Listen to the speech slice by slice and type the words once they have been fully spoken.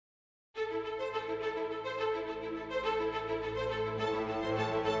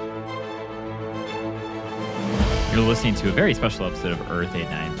You're listening to a very special episode of Earth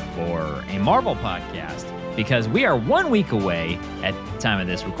 894, a Marvel podcast, because we are 1 week away at the time of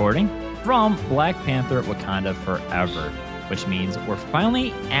this recording from Black Panther Wakanda Forever, which means we're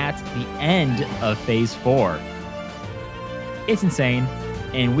finally at the end of Phase 4. It's insane,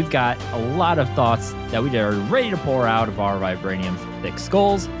 and we've got a lot of thoughts that we are ready to pour out of our vibranium thick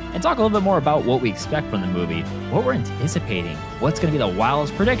skulls and talk a little bit more about what we expect from the movie, what we're anticipating, what's going to be the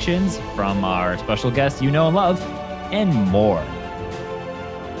wildest predictions from our special guest you know and love, and more.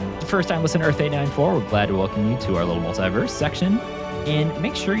 The first time listening to Earth 894, we're glad to welcome you to our little multiverse section. And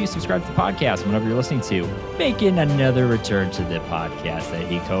make sure you subscribe to the podcast whenever you're listening to making another return to the podcast that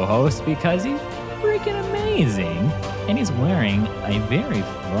he co-hosts because he's freaking amazing. And he's wearing a very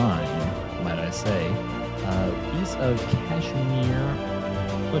fine, might I say, piece of cashmere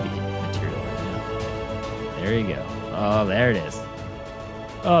hoodie material right now. There you go. Oh, there it is.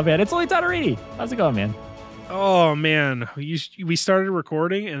 Oh, man, it's only Todoriti. How's it going, man? Oh, man. We started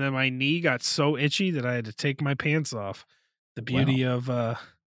recording, and then my knee got so itchy that I had to take my pants off. The beauty of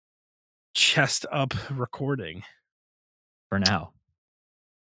chest up recording. For now.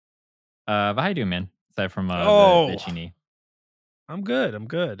 But how you doing, man? Aside from the itchy knee. I'm good.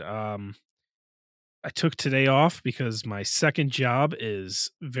 I took today off because my second job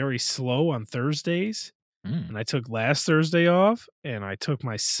is very slow on Thursdays. And I took last Thursday off, and I took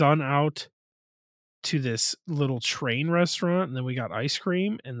my son out to this little train restaurant, and then we got ice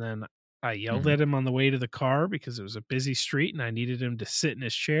cream, and then I yelled at him on the way to the car because it was a busy street and I needed him to sit in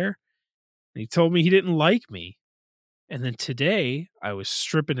his chair. And he told me he didn't like me. And then today I was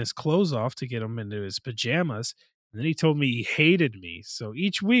stripping his clothes off to get him into his pajamas. And then he told me he hated me. So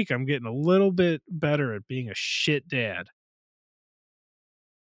each week I'm getting a little bit better at being a shit dad.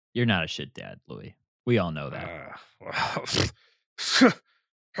 You're not a shit dad, Louis. We all know that.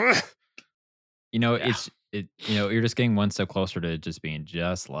 You're just getting one step closer to just being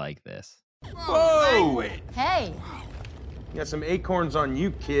just like this. Whoa! Hey. You got some acorns on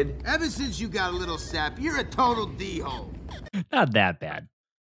you, kid. Ever since you got a little sap, you're a total D-hole. Not that bad.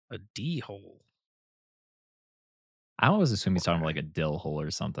 A D-hole? I always assume he's talking about like a dill hole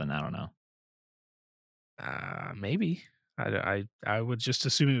or something. I don't know. Maybe. I would just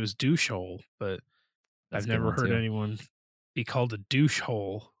assume it was douche hole, but I've never heard anyone be called a douche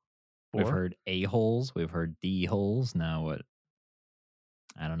hole. We've heard A-holes. We've heard D-holes. Now what?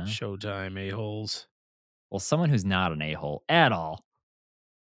 I don't know. Showtime A-holes. Well, someone who's not an A-hole at all.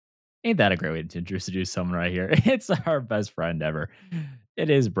 Ain't that a great way to introduce someone right here? It's our best friend ever. It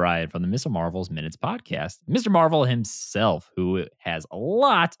is Brian from the Mr. Marvel's Minutes podcast. Mr. Marvel himself, who has a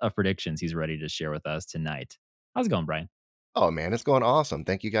lot of predictions he's ready to share with us tonight. How's it going, Brian? Oh, man, it's going awesome.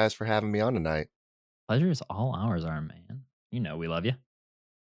 Thank you guys for having me on tonight. Pleasure is all ours, our man. You know we love you.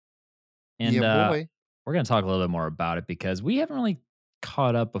 And yeah, boy. We're going to talk a little bit more about it because we haven't really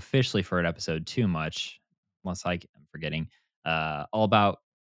caught up officially for an episode too much, unless I'm forgetting, all about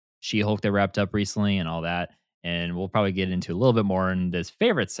She-Hulk that wrapped up recently and all that. And we'll probably get into a little bit more in this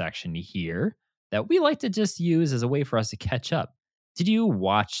favorite section here that we like to just use as a way for us to catch up. Did you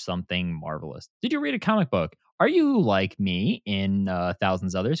watch something marvelous? Did you read a comic book? Are you like me and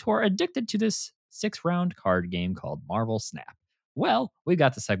thousands others who are addicted to this 6-round card game called Marvel Snap? Well, we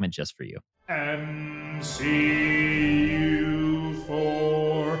got the segment just for you. MCU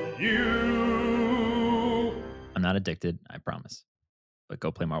for you. I'm not addicted, I promise. But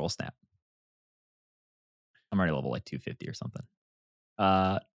go play Marvel Snap. I'm already level like 250 or something.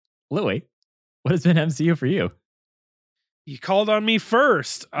 Louis, what has been MCU for you? You called on me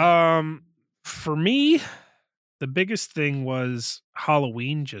first. For me, the biggest thing was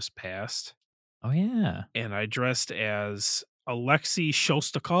Halloween just passed. Oh, yeah. And I dressed as Alexei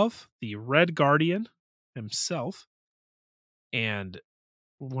Shostakov, the Red Guardian himself. And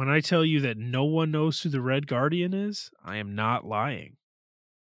when I tell you that no one knows who the Red Guardian is, I am not lying.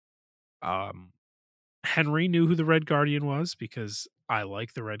 Henry knew who the Red Guardian was because I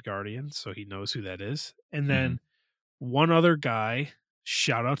like the Red Guardian, so he knows who that is. And then one other guy,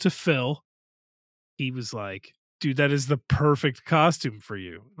 shout out to Phil, he was like, dude, that is the perfect costume for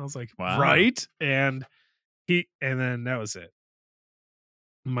you. And I was like, wow. Right? And then that was it.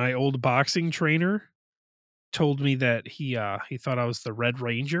 My old boxing trainer told me that he thought I was the Red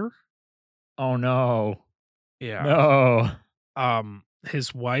Ranger. Oh no. Yeah. No.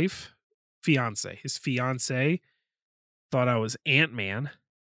 His fiance thought I was Ant-Man.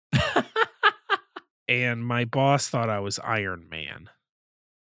 And my boss thought I was Iron Man.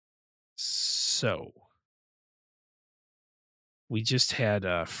 So we just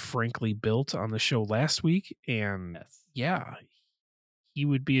had Frankly Built on the show last week, and yeah, he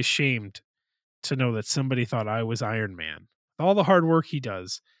would be ashamed to know that somebody thought I was Iron Man. All the hard work he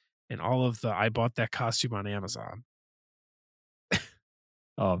does, and all of I bought that costume on Amazon.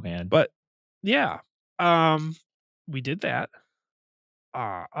 Oh man. But yeah, we did that.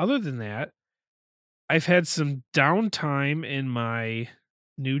 Other than that, I've had some downtime in my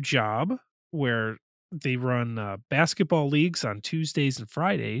new job where they run basketball leagues on Tuesdays and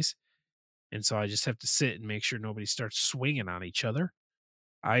Fridays. And so I just have to sit and make sure nobody starts swinging on each other.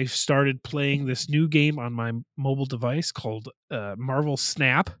 I started playing this new game on my mobile device called Marvel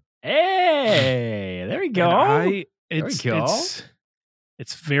Snap. Hey, there we go.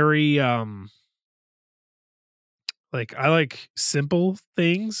 It's very like I like simple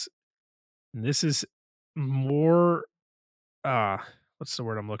things. And this is more what's the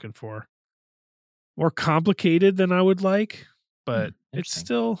word I'm looking for? More complicated than I would like, but it's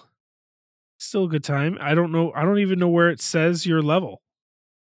still a good time. I don't even know where it says your level.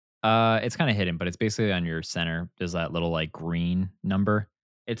 It's kind of hidden, but it's basically on your center. There's that little like green number.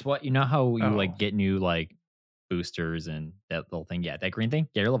 It's what you know how you like get new like boosters and that little thing. Yeah, that green thing.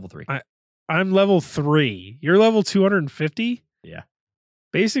 Yeah, you're level 3. I'm level 3. You're level 250. Yeah.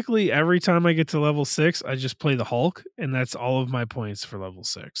 Basically, every time I get to level 6, I just play the Hulk, and that's all of my points for level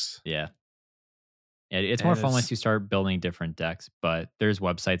 6. Yeah. It's more fun once you start building different decks, but there's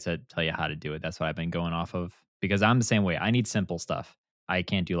websites that tell you how to do it. That's what I've been going off of because I'm the same way. I need simple stuff. I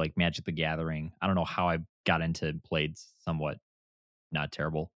can't do like Magic the Gathering. I don't know how I got into played somewhat not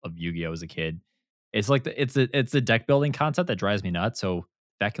terrible of Yu-Gi-Oh as a kid. It's like it's a deck building concept that drives me nuts. So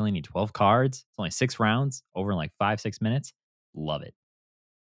deck only need 12 cards. It's only 6 rounds over in like 5-6 minutes. Love it.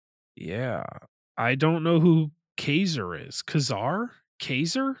 Yeah. I don't know who Kaiser is.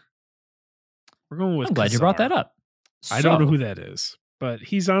 Kaiser? We're going with I'm glad Kazar. you brought that up. I don't know who that is, but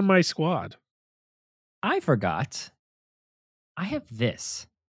he's on my squad. I forgot. I have this.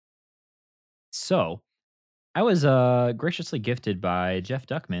 So, I was graciously gifted by Jeff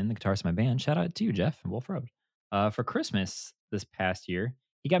Duckman, the guitarist of my band. Shout out to you, Jeff, and Wolf Road. For Christmas this past year,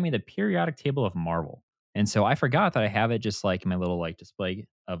 he got me the periodic table of Marvel. And so I forgot that I have it just like in my little like display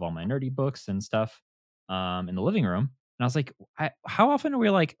of all my nerdy books and stuff in the living room. And I was like, how often are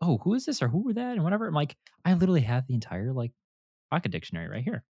we like, oh, who is this or who are that and whatever? I'm like, I literally have the entire like pocket dictionary right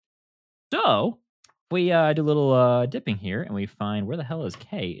here. So we do a little dipping here and we find where the hell is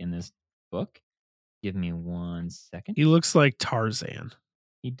K in this book. Give me 1 second. He looks like Tarzan.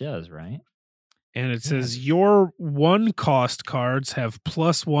 He does, right? And it says your 1 cost cards have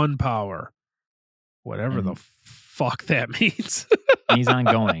 +1 power. Whatever the fuck that means. And he's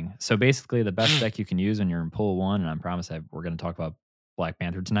ongoing. So basically, the best deck you can use when you're in pool 1, and I promise we're going to talk about Black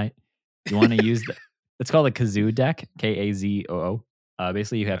Panther tonight. You want to use it's called a Kazoo deck, Kazoo.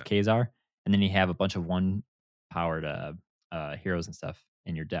 Basically, you have Kazar, and then you have a bunch of 1-powered heroes and stuff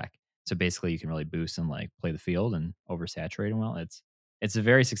in your deck. So basically, you can really boost and like play the field and oversaturate and well. It's a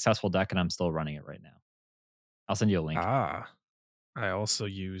very successful deck, and I'm still running it right now. I'll send you a link. I also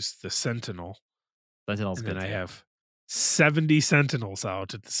use the Sentinel. Sentinel's and good. Then I have 70 Sentinels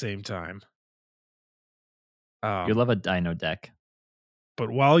out at the same time. You love a Dino deck. But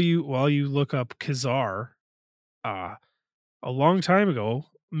while you look up Kazar, a long time ago,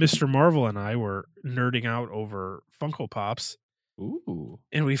 Mr. Marvel and I were nerding out over Funko Pops. Ooh.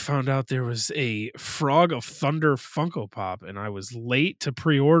 And we found out there was a Frog of Thunder Funko Pop, and I was late to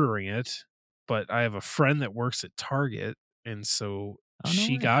pre-ordering it, but I have a friend that works at Target, and so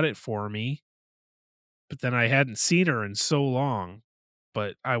she got it for me. But then I hadn't seen her in so long,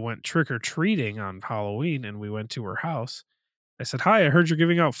 but I went trick-or-treating on Halloween, and we went to her house. I said, hi, I heard you're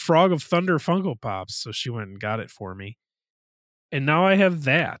giving out Frog of Thunder Funko Pops. So she went and got it for me. And now I have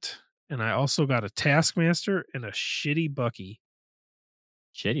that. And I also got a Taskmaster and a Shitty Bucky.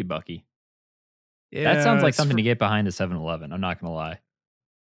 Shitty Bucky? Yeah, that sounds like something to get behind the 7-Eleven. I'm not going to lie.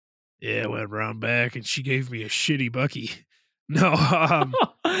 Yeah, I went around back and she gave me a Shitty Bucky. No,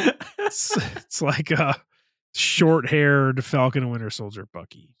 it's like a short-haired Falcon and Winter Soldier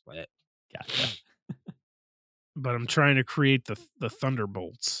Bucky. Gotcha. But I'm trying to create the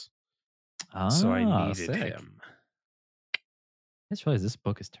Thunderbolts. So I needed him. I just realized this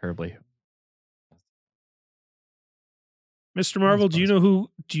book is terribly. Mr. Marvel, do you know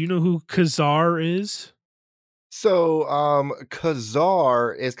who Kazar is? So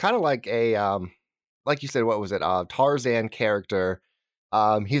Kazar is kind of like a like you said, what was it? Tarzan character.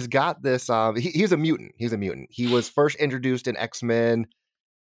 He's got this he's a mutant. He was first introduced in X-Men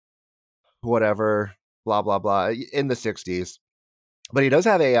whatever, blah blah blah, in the 60s. But he does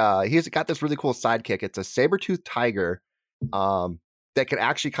have he's got this really cool sidekick. It's a saber-toothed tiger that can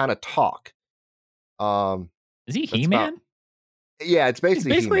actually kind of talk. Is he He-Man? Yeah, it's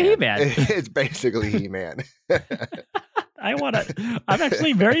basically He-Man. It's basically He-Man. I'm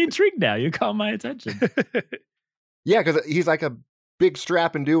actually very intrigued now. You caught my attention. Yeah, because he's like a big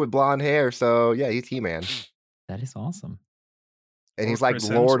strapping dude with blonde hair. So yeah, he's He-Man. That is awesome. And Or he's like Chris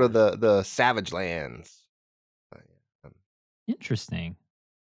Lord of Hemsworth. the Savage Lands. Interesting.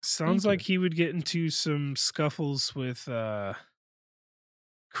 Sounds like he would get into some scuffles with Kraven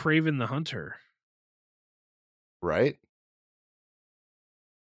the Hunter. Right?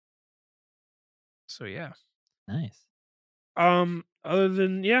 So yeah. Nice. Other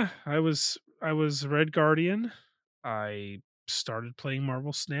than I was Red Guardian. I started playing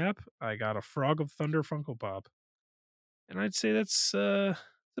Marvel Snap. I got a Frog of Thunder Funko Pop. And I'd say that's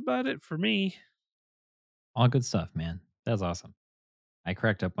about it for me. All good stuff, man. That was awesome. I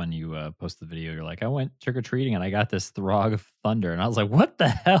cracked up when you posted the video. You're like, I went trick-or-treating and I got this Throg of Thunder. And I was like, what the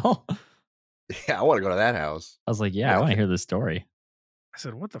hell? Yeah, I want to go to that house. I was like, yeah, I want to hear this story. I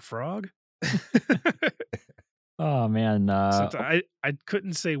said, what the frog? Oh, man. I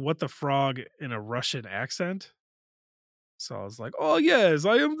couldn't say what the frog in a Russian accent. So I was like, oh, yes,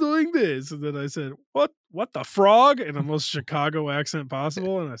 I am doing this. And then I said, what the frog? In the most Chicago accent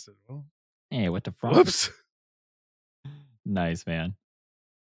possible. And I said, well, hey, what the frog? Whoops. Nice, man.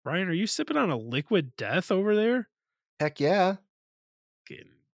 Ryan, are you sipping on a liquid death over there? Heck yeah.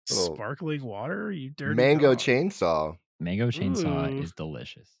 Getting sparkling water? You dirty mango dog. chainsaw. Mango chainsaw Ooh. is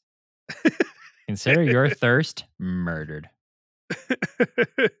delicious. Consider your thirst murdered.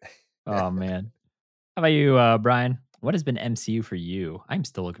 Oh, man. How about you, Brian? What has been MCU for you? I'm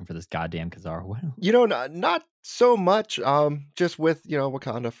still looking for this goddamn Kazar. What? Not so much. Just with,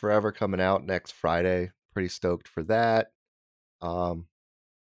 Wakanda Forever coming out next Friday. Pretty stoked for that.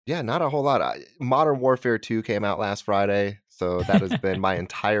 Yeah, not a whole lot. Modern Warfare 2 came out last Friday, so that has been my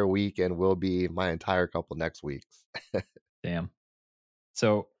entire week and will be my entire couple next weeks. Damn.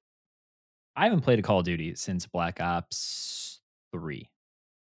 So, I haven't played a Call of Duty since Black Ops 3.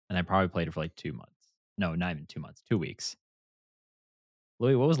 And I probably played it for like 2 months. No, not even 2 months. 2 weeks.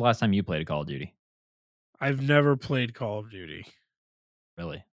 Louis, what was the last time you played a Call of Duty? I've never played Call of Duty.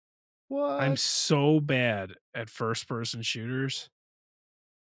 Really? What? I'm so bad at first-person shooters.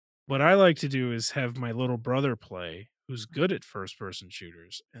 What I like to do is have my little brother play, who's good at first-person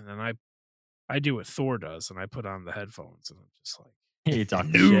shooters, and then I do what Thor does, and I put on the headphones, and I'm just like, You talk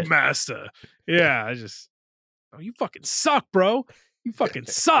new shit. master. Yeah, you fucking suck, bro. You fucking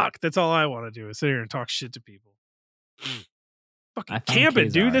suck. That's all I want to do is sit here and talk shit to people. Fucking camping,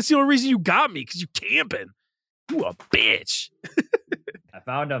 dude. That's the only reason you got me, because you camping. You a bitch. I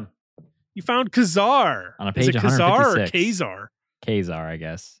found him. You found Kazar. On a page is it Kazar or 156. Kazar? Kazar, I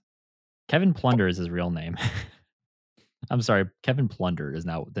guess. Kevin Plunder is his real name. I'm sorry, Kevin Plunder is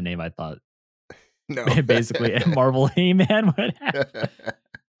not the name I thought. No. Basically, Marvel He-Man would have.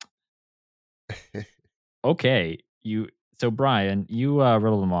 Okay, So Brian, you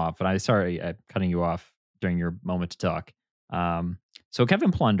riddled them off, and I'm sorry cutting you off during your moment to talk. So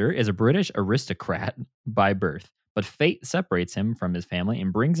Kevin Plunder is a British aristocrat by birth, but fate separates him from his family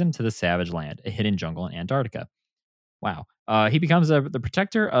and brings him to the Savage Land, a hidden jungle in Antarctica. Wow. He becomes the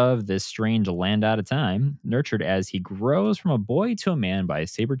protector of this strange land at a time, nurtured as he grows from a boy to a man by a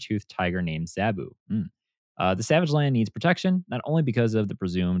saber-toothed tiger named Zabu. The Savage Land needs protection, not only because of the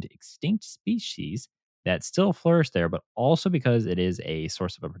presumed extinct species that still flourish there, but also because it is a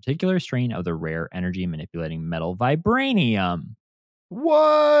source of a particular strain of the rare energy manipulating metal vibranium.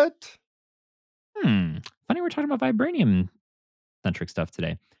 What? Funny we're talking about vibranium-centric stuff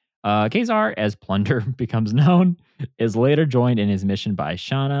today. Kazar, as Plunder becomes known, is later joined in his mission by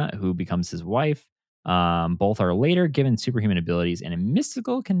Shauna, who becomes his wife. Both are later given superhuman abilities and a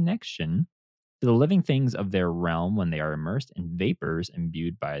mystical connection to the living things of their realm when they are immersed in vapors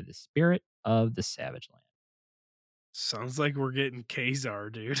imbued by the spirit of the Savage Land. Sounds like we're getting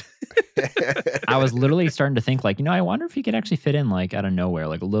Kazar, dude. I was literally starting to think, I wonder if he could actually fit in, out of nowhere,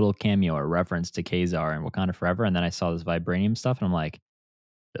 like a little cameo or reference to Kazar and Wakanda Forever. And then I saw this vibranium stuff, and I'm like,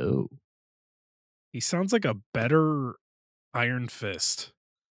 oh. He sounds like a better Iron Fist.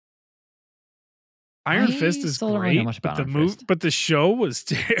 Iron Fist is great, but the show was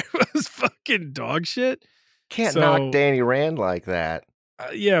fucking dog shit. Can't knock Danny Rand like that.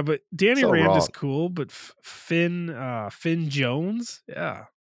 Yeah, but Danny Rand wrong. is cool, but Finn Jones, yeah,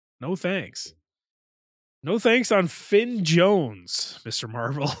 no thanks. No thanks on Finn Jones, Mr.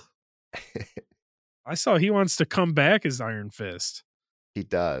 Marvel. I saw he wants to come back as Iron Fist. He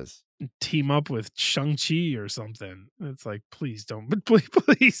does. Team up with Shang-Chi or something. It's like, please don't, but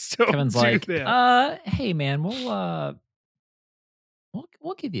please don't. Kevin's do like, that. Hey man, we'll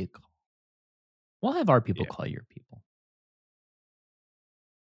give you a call. We'll have our people call your people.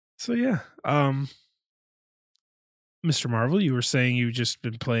 So yeah, Mr. Marvel, you were saying you just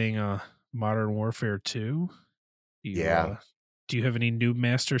been playing Modern Warfare 2. Yeah. Do you have any new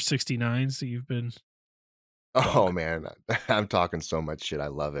Master 69s that you've been? Oh man, I'm talking so much shit. I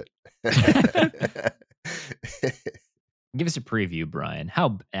love it. Give us a preview, Brian.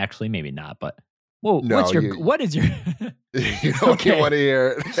 How actually maybe not, but well, No, what is your you don't Okay. want to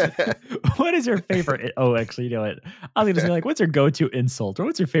hear it. what is your favorite? Oh, actually, you know what? I was gonna say like, what's your go-to insult or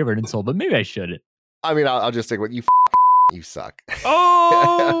what's your favorite insult? But maybe I shouldn't. I mean, I'll just stick with you. You suck.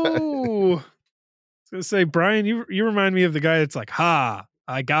 Oh, I was gonna say, Brian, you remind me of the guy that's like, "Ha,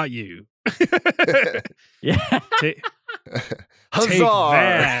 I got you." Yeah. Take Huzzah!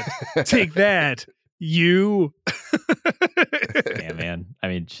 that. Take that. You. Yeah, man. I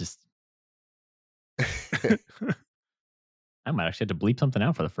mean, just I might actually have to bleep something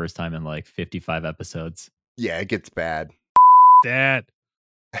out for the first time in like 55 episodes. Yeah, it gets bad. Dad,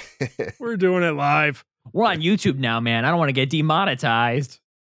 we're doing it live. We're on YouTube now, man. I don't want to get demonetized.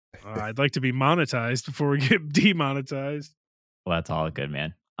 I'd like to be monetized before we get demonetized. Well, that's all good,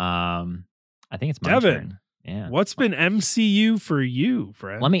 man. I think it's my Devin, turn. Yeah. What's been MCU for you,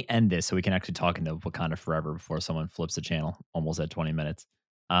 friend? Let me end this so we can actually talk into Wakanda Forever before someone flips the channel almost at 20 minutes.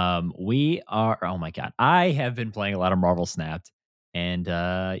 We are, oh my God. I have been playing a lot of Marvel Snapped. And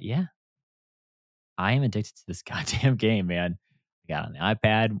yeah, I am addicted to this goddamn game, man. I got on the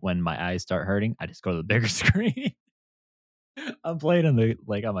iPad. When my eyes start hurting, I just go to the bigger screen. I'm playing on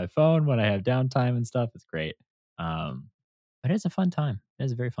on my phone when I have downtime and stuff. It's great. But it's a fun time. It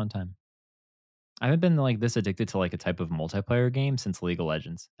is a very fun time. I haven't been like this addicted to like a type of multiplayer game since League of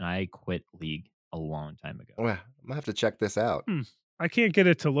Legends, and I quit League a long time ago. Well, I'm gonna have to check this out. I can't get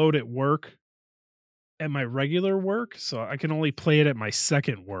it to load at work, at my regular work, so I can only play it at my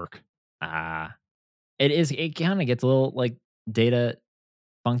second work. It kind of gets a little like data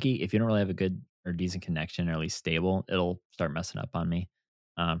funky if you don't really have a good or decent connection, or at least stable. It'll start messing up on me,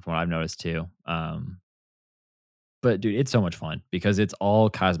 from what I've noticed too. But dude, it's so much fun because it's all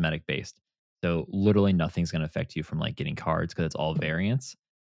cosmetic based. So literally nothing's going to affect you from like getting cards because it's all variants.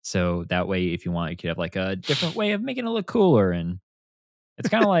 So that way, if you want, you could have like a different way of making it look cooler. And it's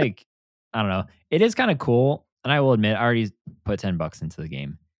kind of like, I don't know. It is kind of cool. And I will admit, I already put $10 into the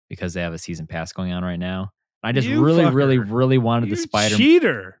game because they have a season pass going on right now. I just really wanted the Spider-Man.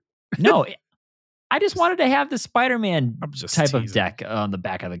 Cheater. No, I just wanted to have the Spider-Man type teasing. of deck on the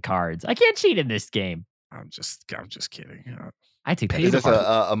back of the cards. I can't cheat in this game. I'm just kidding. I take that. Is this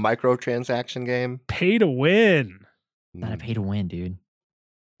a microtransaction game? Pay to win. Not a pay to win, dude.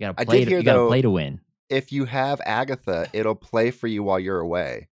 You gotta I play. did hear, You gotta though, play to win. If you have Agatha, it'll play for you while you're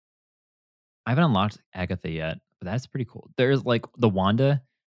away. I haven't unlocked Agatha yet, but that's pretty cool. There's like the Wanda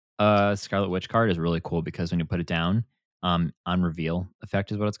Scarlet Witch card is really cool because when you put it down, on reveal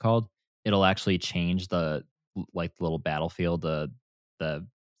effect is what it's called. It'll actually change the little battlefield, the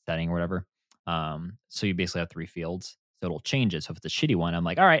setting or whatever. So you basically have 3 fields. So it'll change it. So if it's a shitty one, I'm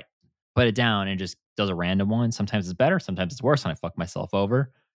like, all right, put it down, and it just does a random one. Sometimes it's better, sometimes it's worse, and I fuck myself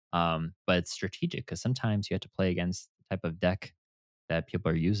over. But it's strategic because sometimes you have to play against the type of deck that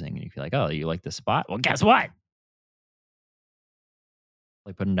people are using, and you feel like, oh, you like this spot? Well, guess what?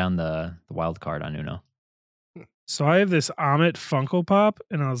 Like putting down the wild card on Uno. So I have this Amit Funko Pop,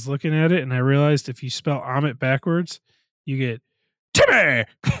 and I was looking at it, and I realized if you spell Amit backwards, you get Timmy.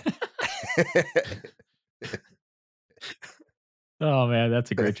 Oh man,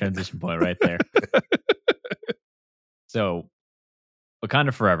 that's a great transition point right there. So,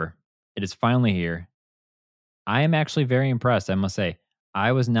 Wakanda Forever. It is finally here. I am actually very impressed, I must say.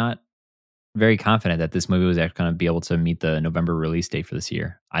 I was not very confident that this movie was actually going to be able to meet the November release date for this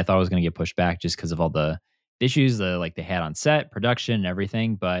year. I thought it was going to get pushed back just because of all the issues they had on set, production, and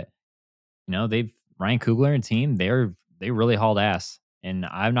everything. But Ryan Coogler and team, they really hauled ass. And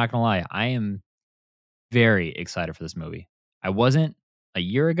I'm not gonna lie, I am very excited for this movie. I wasn't a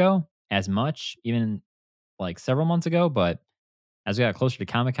year ago as much, even like several months ago, but as we got closer to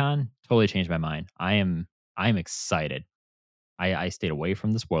Comic-Con, totally changed my mind. I am excited. I stayed away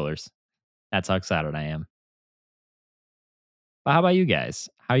from the spoilers. That's how excited I am. But how about you guys?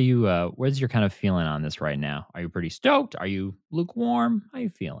 Where's your kind of feeling on this right now? Are you pretty stoked? Are you lukewarm? How are you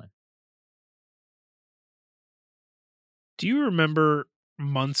feeling? Do you remember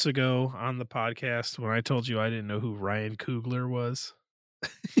months ago on the podcast when I told you I didn't know who Ryan Coogler was?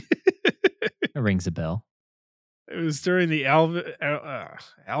 It rings a bell. It was during the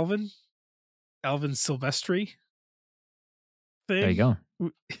Alvin Silvestri thing. There you go.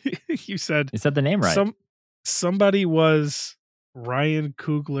 You said the name right. Somebody was Ryan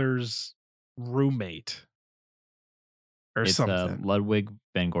Coogler's roommate. or It's something. Ludwig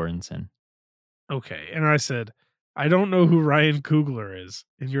Van Gordonson. Okay. And I said, I don't know who Ryan Coogler is.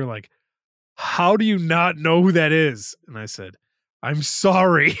 And you're like, how do you not know who that is? And I said, I'm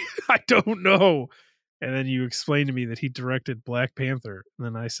sorry. I don't know. And then you explained to me that he directed Black Panther. And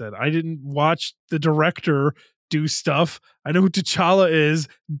then I said, I didn't watch the director do stuff. I know who T'Challa is,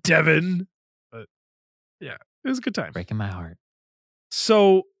 Devin. But yeah, it was a good time. Breaking my heart.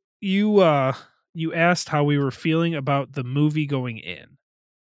 So you asked how we were feeling about the movie going in.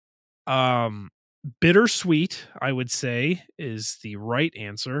 Bittersweet, I would say, is the right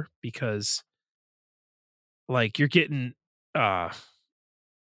answer because like you're getting Namor,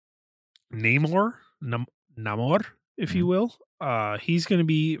 Namor, if you will. He's gonna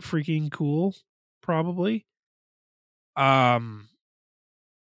be freaking cool, probably. All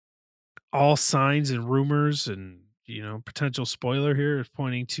signs and rumors and potential spoiler here is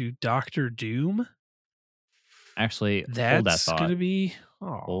pointing to Doctor Doom. Actually, hold that That's thought. gonna be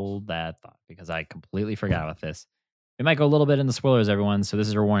Hold that thought because I completely forgot about this. We might go a little bit into spoilers, everyone. So this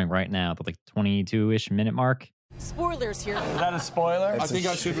is our warning right now, at like 22-ish minute mark. Spoilers here. Is that a spoiler? I think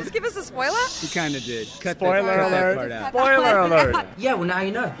I should. Just give us a spoiler. You kind of did. Cut Spoiler that alert. part out. Spoiler alert. Yeah, well, now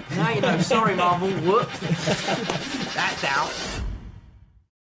you know. Now you know. Sorry, Marvel. Whoops. That's out.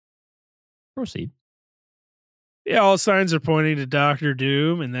 Proceed. Yeah, all signs are pointing to Doctor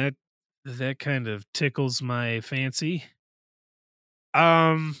Doom, and that kind of tickles my fancy.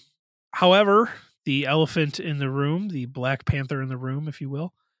 However, the elephant in the room, the Black Panther in the room, if you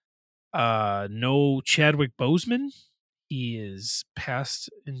will, no Chadwick Boseman. He is passed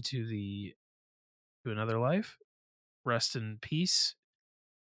to another life. Rest in peace.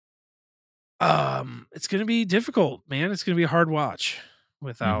 It's gonna be difficult, man. It's gonna be a hard watch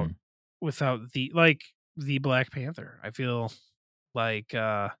without the Black Panther. I feel like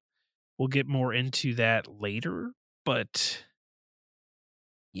we'll get more into that later, but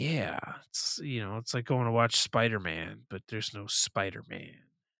yeah, it's like going to watch Spider-Man, but there's no Spider-Man.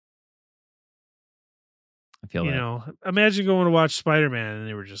 I feel that. Imagine going to watch Spider-Man and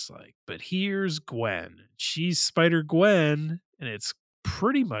they were just like, but here's Gwen. She's Spider-Gwen, and it's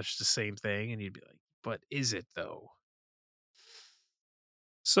pretty much the same thing. And you'd be like, but is it though?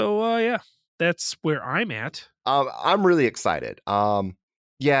 So yeah, that's where I'm at. I'm really excited.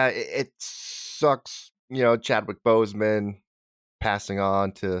 Yeah, it sucks, Chadwick Boseman passing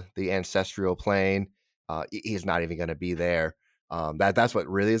on to the ancestral plane. He's not even going to be there. That's what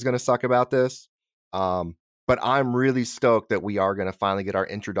really is going to suck about this. But I'm really stoked that we are going to finally get our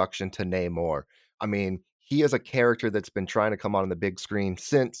introduction to Namor. I mean, he is a character that's been trying to come on the big screen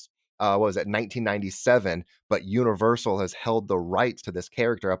since 1997, but Universal has held the rights to this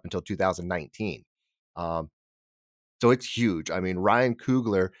character up until 2019. So it's huge. I mean, Ryan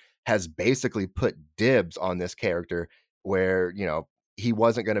Coogler has basically put dibs on this character where, he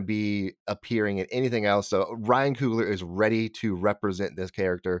wasn't going to be appearing in anything else. So Ryan Coogler is ready to represent this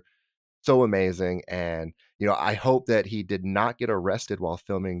character. So amazing. And, I hope that he did not get arrested while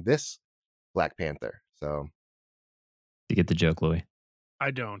filming this Black Panther. So You get the joke, Louis.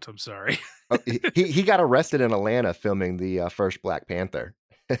 I don't. I'm sorry. he got arrested in Atlanta filming the first Black Panther.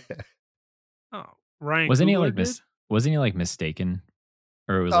 Ryan Wasn't he Coogler wasn't he like mistaken?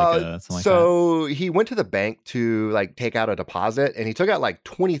 Or it was like something like so he went to the bank to like take out a deposit, and he took out like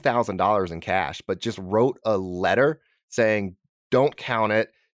 $20,000 in cash, but just wrote a letter saying, don't count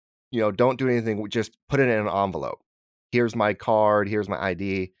it. Don't do anything. Just put it in an envelope. Here's my card. Here's my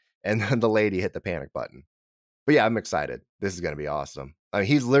ID. And then the lady hit the panic button. But yeah, I'm excited. This is going to be awesome. I mean,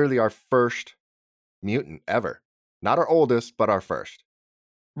 he's literally our first mutant ever. Not our oldest, but our first.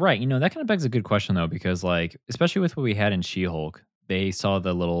 Right. That kind of begs a good question, though, because, like, especially with what we had in She-Hulk, they saw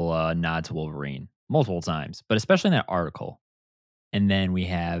the little nod to Wolverine multiple times, but especially in that article. And then we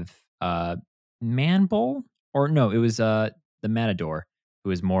have Man-Bull, or no, it was the Matador,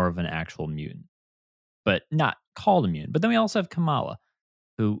 who is more of an actual mutant, but not called a mutant. But then we also have Kamala,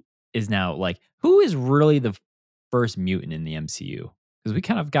 who is now who is really the first mutant in the MCU? Because we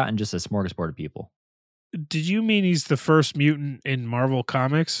kind of gotten just a smorgasbord of people. Did you mean he's the first mutant in Marvel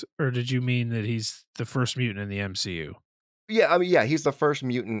Comics, or did you mean that he's the first mutant in the MCU? Yeah, I mean, he's the first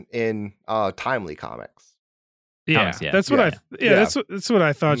mutant in Timely Comics. Yeah, that's what that's what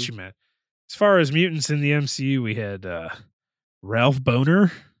I thought you meant. As far as mutants in the MCU, we had Ralph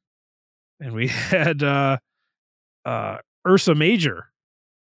Boner, and we had Ursa Major.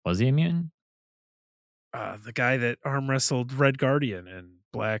 Was he a mutant? The guy that arm wrestled Red Guardian and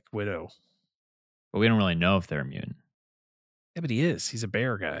Black Widow. But we don't really know if they're a mutant. Yeah, but he is. He's a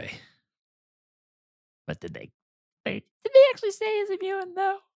bear guy. But did they actually say he's a mutant,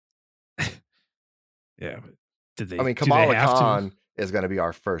 though? Yeah, but Kamala Khan is going to be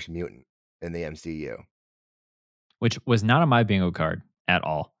our first mutant in the MCU, which was not on my bingo card at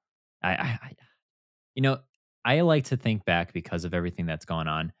all. I I like to think back because of everything that's gone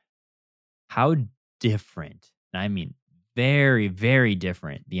on, how different, and I mean very, very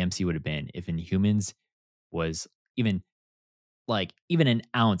different the MC would have been if Inhumans was even an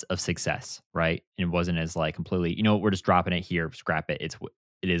ounce of success, right? And it wasn't as like completely, we're just dropping it here, scrap it. It's going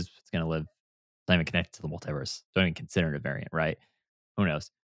to live, it's not even connected to the multiverse. Don't even consider it a variant, right? Who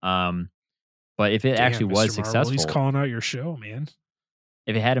knows? But if it actually was Mr. successful, Marvel, he's calling out your show, man.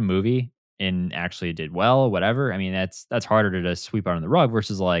 If it had a movie and actually did well, whatever, I mean, that's harder to just sweep out on the rug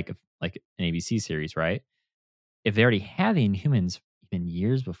versus like an ABC series, right? If they already had the Inhumans even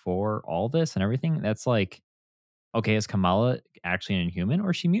years before all this and everything, that's like, okay, is Kamala actually an Inhuman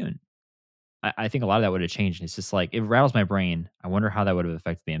or is she mutant? I think a lot of that would have changed. It's just like, it rattles my brain. I wonder how that would have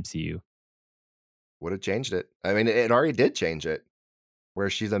affected the MCU. Would have changed it. I mean, it already did change it,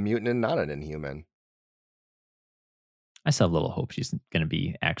 where she's a mutant and not an Inhuman. I still have little hope she's going to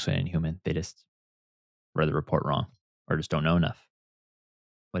be actually an Inhuman. They just read the report wrong or just don't know enough.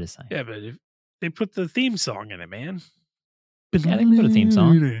 What is science? Yeah, but if they put the theme song in it, man. Yeah, they can put a theme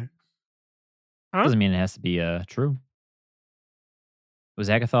song. Huh? Doesn't mean it has to be true. It was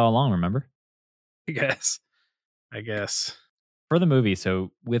Agatha all along, remember? I guess. For the movie,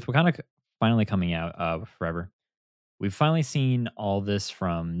 so with Wakanda finally coming out forever, we've finally seen all this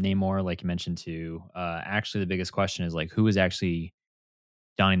from Namor, like you mentioned too. Actually, the biggest question is like, who is actually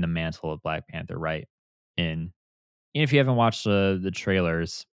donning the mantle of Black Panther, right? And if you haven't watched the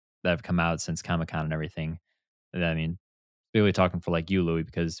trailers that have come out since Comic-Con and everything, I mean, really talking for like you, Louis,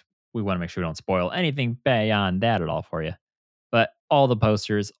 because we want to make sure we don't spoil anything beyond that at all for you. But all the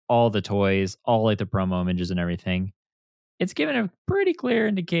posters, all the toys, all like the promo images and everything, it's given a pretty clear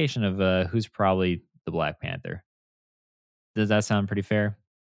indication of who's probably the Black Panther. Does that sound pretty fair?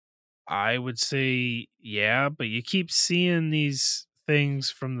 I would say, yeah, but you keep seeing these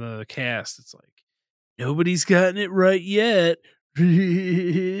things from the cast. It's like, nobody's gotten it right yet.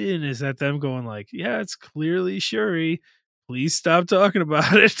 And is that them going like, yeah, it's clearly Shuri. Please stop talking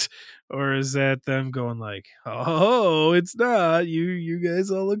about it. Or is that them going like, oh, it's not. You guys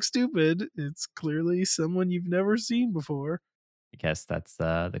all look stupid. It's clearly someone you've never seen before. I guess that's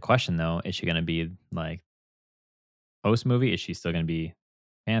the question, though. Is she going to be like post movie? Is she still going to be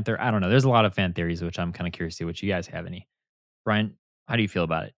Panther? I don't know. There's a lot of fan theories, which I'm kind of curious to see what you guys have any. Brian, how do you feel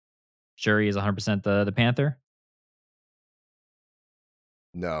about it? Shuri is 100% the Panther?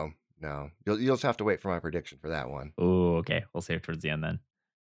 No. You'll just have to wait for my prediction for that one. Oh, okay. We'll save it towards the end then.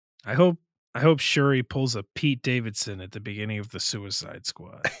 I hope Shuri pulls a Pete Davidson at the beginning of the Suicide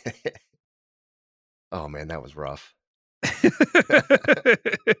Squad. Oh man, that was rough.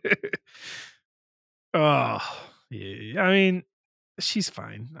 Oh, yeah. I mean, she's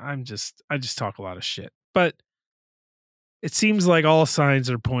fine. I just talk a lot of shit. But it seems like all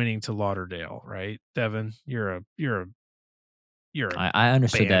signs are pointing to Lauderdale, right? Devin, I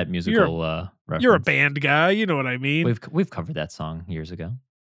understood band. that musical reference. You're a band guy, you know what I mean? We've covered that song years ago.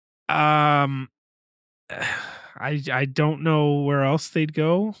 I don't know where else they'd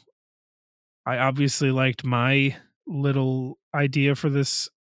go. I obviously liked my little idea for this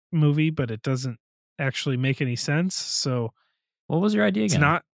movie, but it doesn't actually make any sense. So what was your idea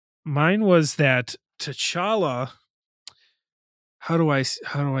again? Mine was that T'Challa, how do I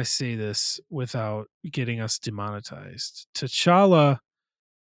say this without getting us demonetized? T'Challa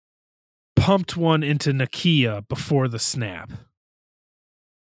pumped one into Nakia before the snap.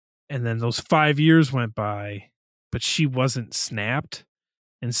 And then those 5 years went by, but she wasn't snapped.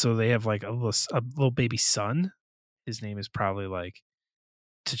 And so they have like a little baby son. His name is probably like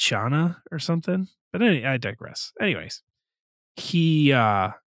T'Challa or something. But anyway, I digress. Anyways, he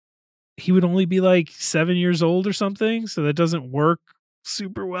would only be like 7 years old or something. So that doesn't work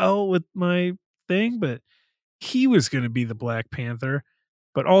super well with my thing. But he was going to be the Black Panther.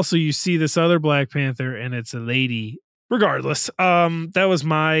 But also you see this other Black Panther and it's a lady. Regardless, that was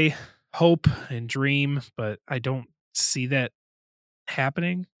my hope and dream, but I don't see that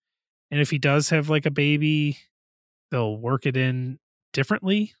happening. And if he does have like a baby, they'll work it in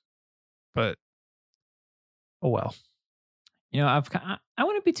differently. But oh well. I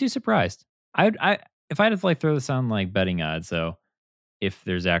wouldn't be too surprised. If I had to like throw this on like betting odds, though, if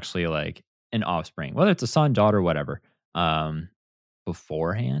there's actually like an offspring, whether it's a son, daughter, whatever,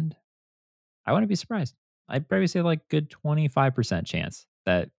 beforehand, I wouldn't be surprised. I'd probably say like good 25% chance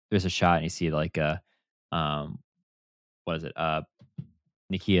that there's a shot and you see like what is it?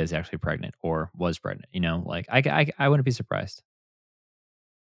 Nakia is actually pregnant or was pregnant. Like I wouldn't be surprised.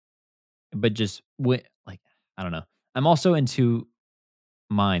 But just like I don't know. I'm also in two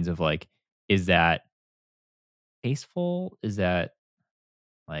minds of like, is that tasteful? Is that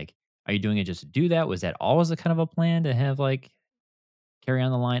like, are you doing it just to do that? Was that always a kind of a plan to have like carry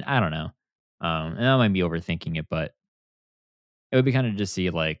on the line? I don't know. And I might be overthinking it, but it would be kind of just see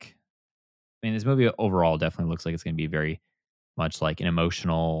like, I mean, this movie overall definitely looks like it's going to be very much like an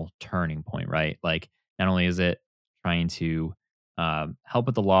emotional turning point, right? Like, not only is it trying to help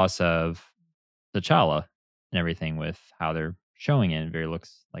with the loss of T'Challa and everything with how they're showing it, it very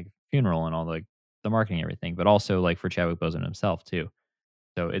looks like a funeral and all the marketing and everything, but also like for Chadwick Boseman himself too.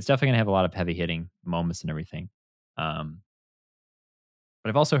 So it's definitely gonna have a lot of heavy hitting moments and everything. Um, but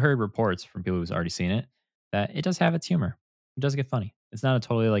I've also heard reports from people who's already seen it that it does have its humor. It does get funny. It's not a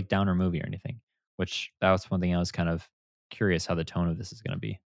totally like downer movie or anything, which that was one thing I was kind of curious how the tone of this is going to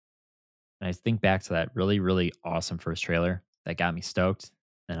be. And I think back to that really, really awesome first trailer that got me stoked.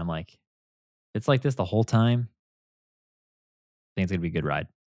 And I'm like, it's like this the whole time. I think it's going to be a good ride.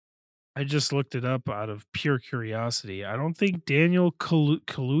 I just looked it up out of pure curiosity. I don't think Daniel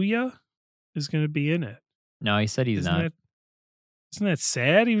Kaluuya is going to be in it. No, he said he's not. Isn't that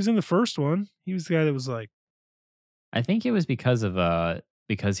sad? He was in the first one. He was the guy that was like, I think it was because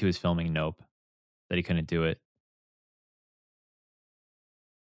he was filming Nope that he couldn't do it.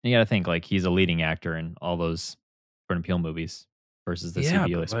 And you got to think like he's a leading actor in all those Jordan Peele movies versus the Yeah,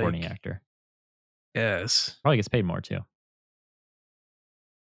 CBU but, supporting like, actor. yes. Probably gets paid more too.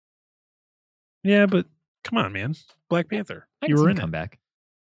 Yeah, but come on, man. Black Panther. I You can see were him in come it. back.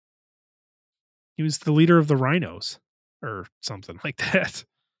 He was the leader of the Rhinos or something like that.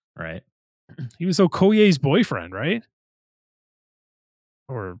 Right. He was Okoye's boyfriend, right?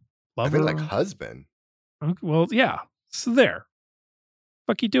 Or I lover? think like husband. Okay, well, yeah. So there.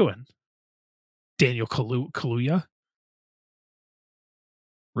 Fuck you doing? Daniel Kaluuya?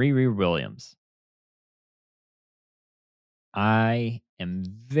 Riri Williams. I am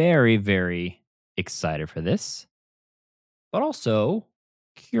very, very excited for this, but also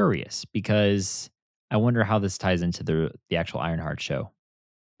curious because I wonder how this ties into the actual Ironheart show.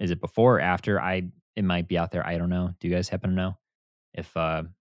 Is it before or after? It might be out there. I don't know. Do you guys happen to know if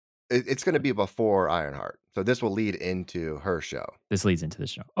It's going to be before Ironheart, so this will lead into her show. this leads into the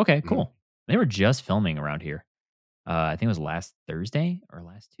show? Okay, cool. They were just filming around here. I think it was last Thursday or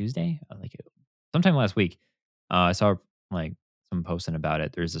last Tuesday, sometime last week. I saw like some posting about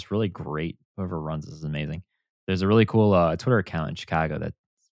it. There's this really great, whoever runs this is amazing. There's a really cool Twitter account in Chicago that's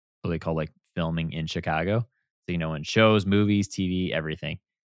what they call like filming in Chicago. So, in shows, movies, TV, everything.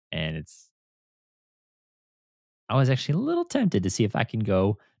 And I was actually a little tempted to see if I can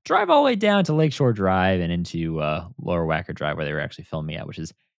go drive all the way down to Lakeshore Drive and into Lower Wacker Drive where they were actually filming at, which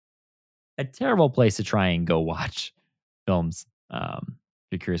is a terrible place to try and go watch films. If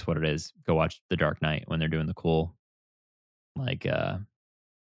you're curious what it is, go watch The Dark Knight when they're doing the cool, like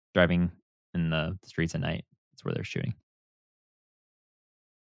driving in the streets at night. That's where they're shooting.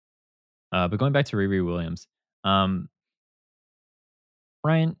 But going back to Riri Williams,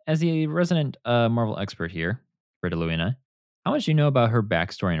 Ryan, as the resident Marvel expert here, Britta Louie and I, how much do you know about her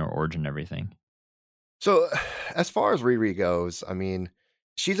backstory and her origin and everything? So, as far as Riri goes, I mean,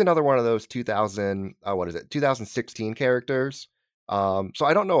 she's another one of those 2016 characters. So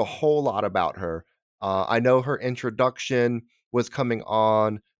I don't know a whole lot about her. I know her introduction was coming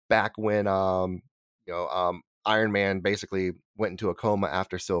on back when, Iron Man basically went into a coma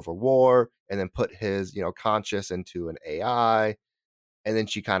after Civil War and then put his, conscious into an AI, and then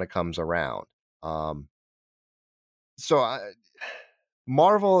she kind of comes around.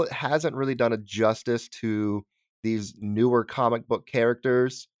 Marvel hasn't really done a justice to these newer comic book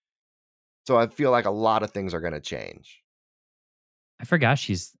characters. So I feel like a lot of things are going to change. I forgot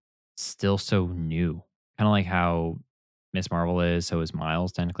she's still so new. Kind of like how Miss Marvel is, so is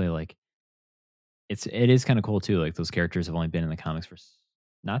Miles technically. Like it is kind of cool too. Like those characters have only been in the comics for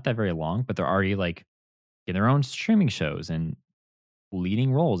not that very long, but they're already like in their own streaming shows and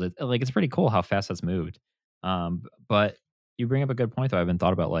leading roles. It's pretty cool how fast that's moved. But you bring up a good point though. I haven't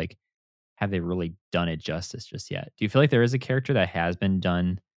thought about like, have they really done it justice just yet? Do you feel like there is a character that has been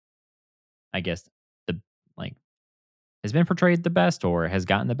done, I guess, has been portrayed the best or has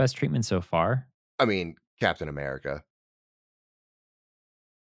gotten the best treatment so far? I mean, Captain America.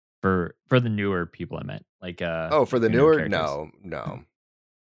 For the newer people, I meant for the newer characters. No.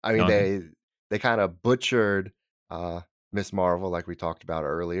 I mean, they kind of butchered Miss Marvel like we talked about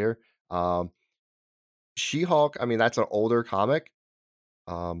earlier. She-Hulk, I mean, that's an older comic.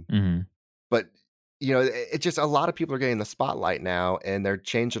 But it's just a lot of people are getting the spotlight now and they're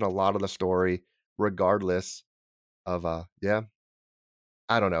changing a lot of the story regardless of I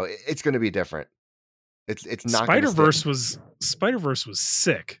don't know. It's going to be different. It's not Spider-Verse was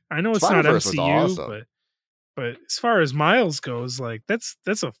sick. I know it's not Spider-Verse was MCU, awesome. but as far as Miles goes, like that's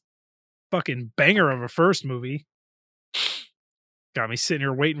a fucking banger of a first movie. Got me sitting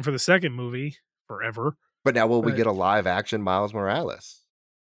here waiting for the second movie forever. But now will we get a live action Miles Morales?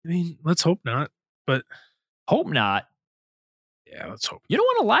 I mean, let's hope not. But hope not. Yeah, let's hope. You don't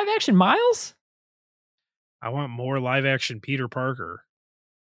want a live action Miles? I want more live action Peter Parker.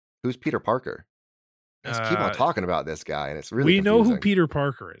 Who's Peter Parker? Let's keep on talking about this guy, and it's really we know confusing. who Peter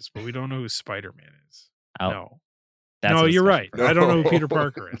Parker is, but we don't know who Spider-Man is. No, you're right. No. I don't know who Peter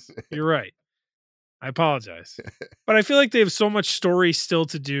Parker is. You're right. I apologize, but I feel like they have so much story still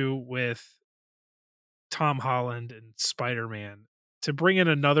to do with Tom Holland and Spider-Man. To bring in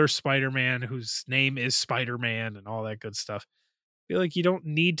another Spider-Man whose name is Spider-Man and all that good stuff, I feel like you don't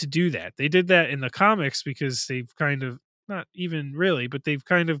need to do that. They did that in the comics because they've kind of, not even really, but they've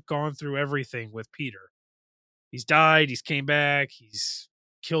kind of gone through everything with Peter. He's died, he's came back, he's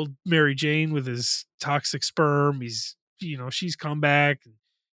killed Mary Jane with his toxic sperm, she's come back, and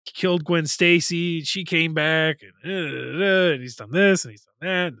he killed Gwen Stacy, she came back, and he's done this, and he's done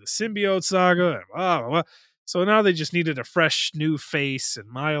that, and the symbiote saga, and blah, blah, blah. So now they just needed a fresh new face, and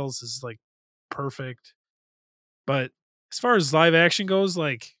Miles is like perfect. But as far as live action goes,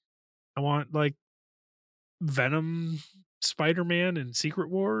 like I want like Venom, Spider-Man, and Secret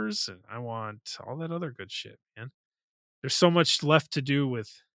Wars, and I want all that other good shit, man. There's so much left to do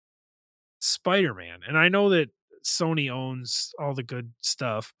with Spider-Man, and I know that Sony owns all the good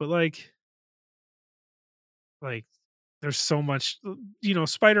stuff, but like there's so much,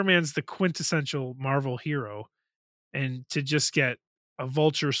 Spider-Man's the quintessential Marvel hero, and to just get a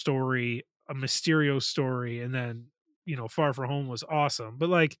Vulture story, a Mysterio story, and then Far From Home was awesome, but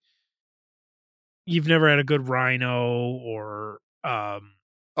like you've never had a good Rhino or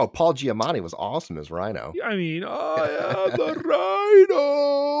Paul Giamatti was awesome as Rhino. I mean, I am the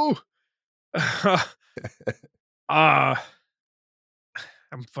Rhino. I'm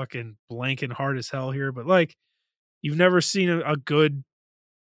fucking blanking hard as hell here, but like you've never seen a good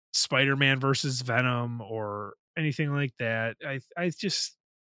Spider-Man versus Venom or anything like that. I just,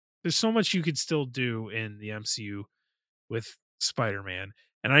 there's so much you could still do in the MCU with Spider-Man.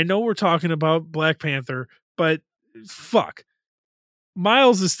 And I know we're talking about Black Panther, but fuck.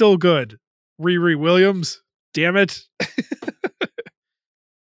 Miles is still good. Riri Williams, damn it.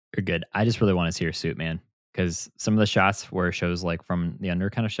 You're good. I just really want to see her suit, man. Because some of the shots where it shows like from the under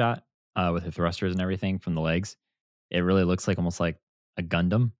kind of shot with the thrusters and everything from the legs, it really looks like almost like a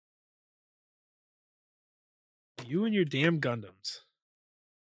Gundam. You and your damn Gundams.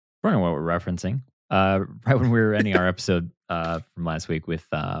 I don't know what we're referencing. Right when we were ending our episode from last week with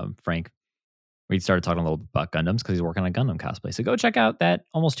Frank, we started talking a little bit about Gundams because he's working on a Gundam cosplay. So go check out that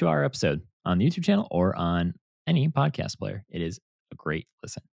almost 2-hour episode on the YouTube channel or on any podcast player. It is a great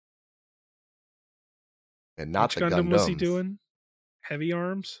listen. And not Which the Gundam was he Gundams. doing? Heavy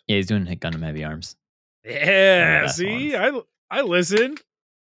Arms? Yeah, he's doing Gundam Heavy Arms. Yeah, see? I listen.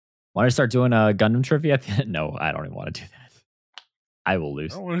 Want to start doing a Gundam trivia at the end? No, I don't even want to do that. I will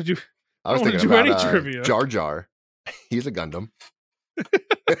lose. I don't want to do. I was don't thinking wanna do about any trivia. Jar Jar. He's a Gundam.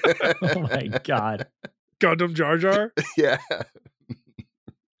 Oh my god. Gundam Jar Jar? Yeah.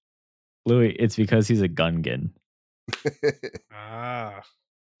 Louis, it's because he's a Gungan. Ah.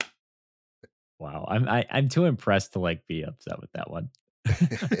 Wow. I'm too impressed to like be upset with that one.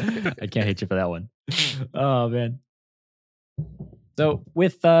 I can't hate you for that one. Oh man. So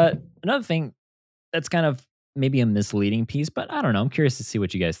with another thing that's kind of maybe a misleading piece, but I don't know. I'm curious to see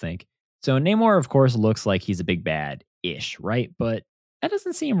what you guys think. So Namor, of course, looks like he's a big bad-ish, right? But that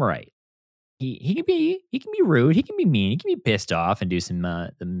doesn't seem right. He can be rude, he can be mean, he can be pissed off and do some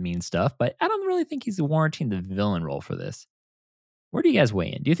the mean stuff, but I don't really think he's warranting the villain role for this. Where do you guys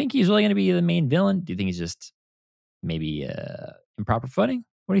weigh in? Do you think he's really going to be the main villain? Do you think he's just maybe improper footing?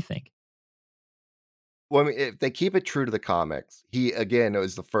 What do you think? Well, I mean, if they keep it true to the comics, he again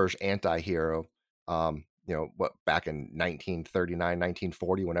was the first anti-hero. Back in 1939,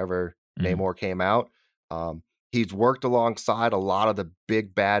 1940, whenever Namor came out. He's worked alongside a lot of the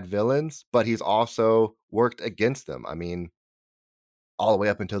big bad villains, but he's also worked against them. I mean, all the way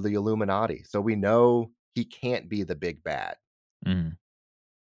up until the Illuminati. So we know he can't be the big bad.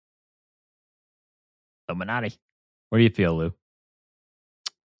 Illuminati. What do you feel, Lou?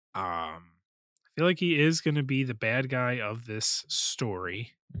 I feel like he is going to be the bad guy of this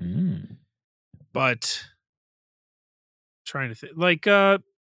story. But trying to think, like our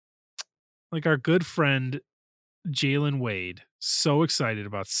good friend Jalen Wade, so excited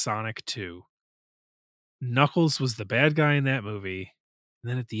about Sonic 2. Knuckles was the bad guy in that movie.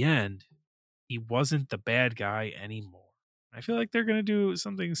 And then at the end, he wasn't the bad guy anymore. I feel like they're gonna do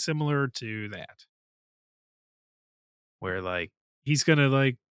something similar to that, where like he's gonna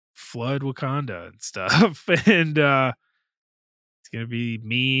like flood Wakanda and stuff, and he's gonna be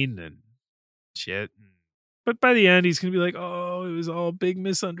mean and shit. But by the end, he's gonna be like, "Oh, it was all a big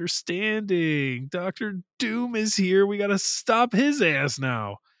misunderstanding. Doctor Doom is here. We gotta stop his ass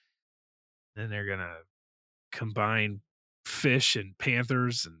now." Then they're gonna combine fish and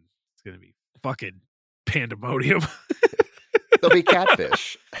panthers, and it's gonna be fucking pandemonium. There'll be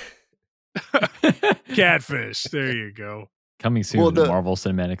catfish. Catfish. There you go. Coming soon, Well, the the- Marvel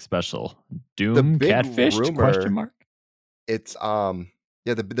Cinematic Special. the Doom big Catfish? rumor- It's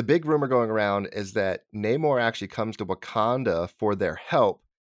yeah, the big rumor going around is that Namor actually comes to Wakanda for their help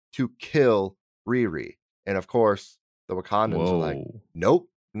to kill Riri. And of course, the Wakandans are like, Whoa. nope,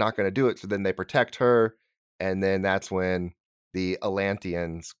 not going to do it. So then they protect her, and then that's when the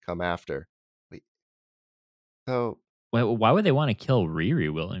Atlanteans come after. Wait. So Why would they want to kill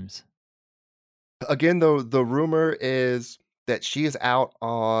Riri Williams? again, though, the rumor is that she is out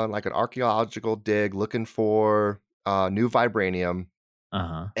on like an archaeological dig looking for new vibranium,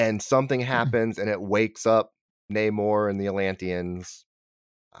 Uh-huh. and something happens and it wakes up Namor and the Atlanteans.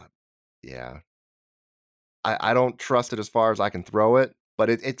 Yeah. I don't trust it as far as I can throw it, but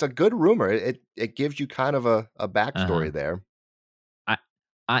it's a good rumor. It gives you kind of a backstory there.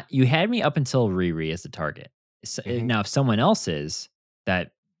 You had me up until Riri as the target. Mhm. Now, if someone else is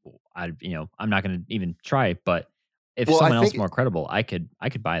that, I'm not going to even try it. But if Well, I someone else think- more credible, I could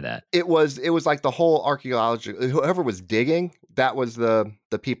buy that. It was like the whole archaeological, whoever was digging, that was the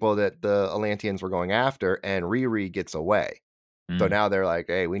people that the Atlanteans were going after, and Riri gets away. So Mm. now they're like,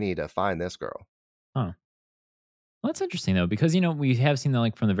 hey, we need to find this girl. Well, that's interesting though, because we have seen that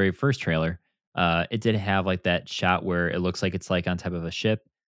like from the very first trailer. It did have like that shot where it looks like it's like on top of a ship,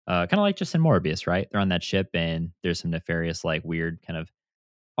 kind of like just in Morbius, right? They're on that ship and there's some nefarious, like weird kind of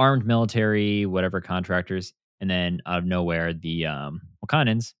armed military, whatever contractors, and then out of nowhere, the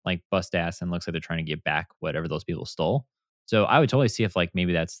Wakandans like bust ass and looks like they're trying to get back whatever those people stole. So I would totally see if like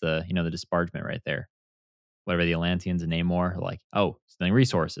maybe that's the the disparagement right there. Whatever the Atlanteans and Namor are like, oh, stealing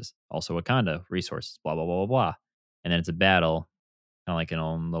resources, also Wakanda resources, blah blah blah blah blah, and then it's a battle, kind of like an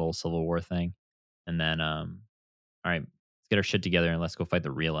own little Civil War thing, and then all right, let's get our shit together and let's go fight the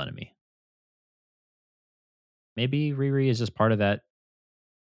real enemy. Maybe Riri is just part of that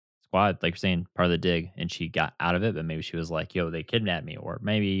squad, like you're saying, part of the dig, and she got out of it, but maybe she was like, yo, they kidnapped me, or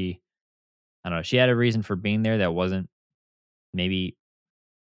maybe I don't know, she had a reason for being there that wasn't maybe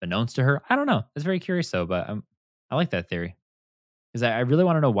announced to her. I don't know. It's very curious though, but I like that theory because I really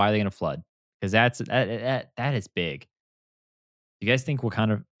want to know why they're going to flood, because that is big. Do you guys think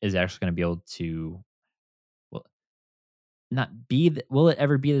Wakanda is actually going to be able to, well, not be? Will it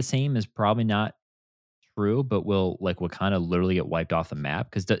ever be the same? Is probably not true, but will like Wakanda literally get wiped off the map?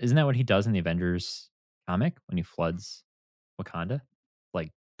 Because isn't that what he does in the Avengers comic when he floods Wakanda?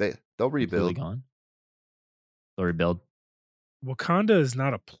 Like They'll completely rebuild. gone. They'll rebuild. Wakanda is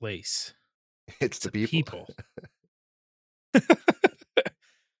not a place. It's the people.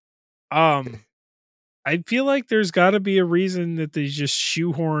 I feel like there's got to be a reason that they just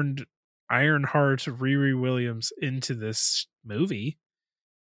shoehorned Ironheart Riri Williams into this movie.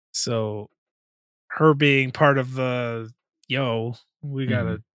 So her being part of the we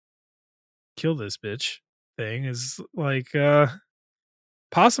gotta kill this bitch thing is like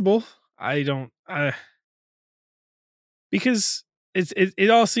possible. Because it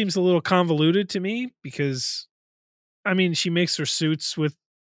all seems a little convoluted to me, because I mean, she makes her suits with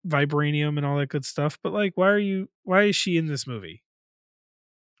vibranium and all that good stuff, but like why is she in this movie?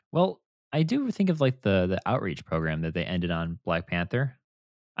 Well, I do think of like the outreach program that they ended on Black Panther.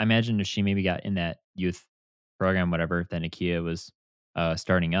 I imagine if she maybe got in that youth program, whatever, that Nakia was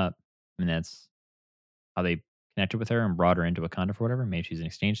starting up, and that's how they connected with her and brought her into Wakanda for whatever. Maybe she's an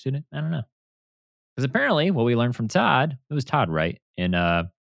exchange student. I don't know. Because apparently, what we learned from Todd, it was Todd, right? In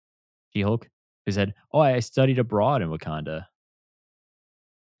She-Hulk, who said, "Oh, I studied abroad in Wakanda."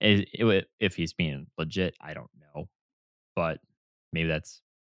 If he's being legit, I don't know, but maybe that's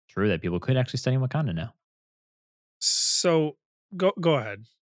true that people could actually study in Wakanda now. So go ahead.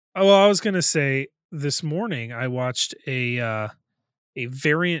 Oh, well, I was gonna say this morning I watched a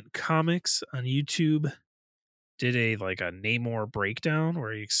Variant Comics on YouTube did a Namor breakdown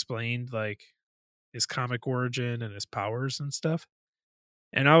where he explained like his comic origin and his powers and stuff.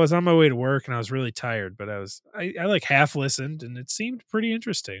 And I was on my way to work and I was really tired, but I like half listened and it seemed pretty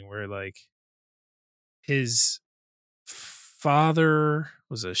interesting, where like his father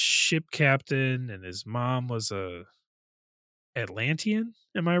was a ship captain and his mom was a Atlantean.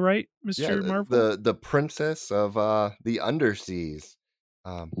 Am I right, Mr. Marvel? the princess of the underseas.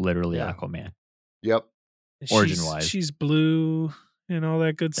 Literally yeah. Aquaman. Yep. Origin-wise. She's blue and all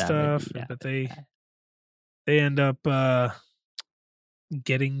that good That stuff. maybe, yeah, But they end up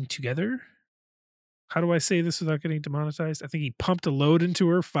getting together. How do I say this without getting demonetized? I think he pumped a load into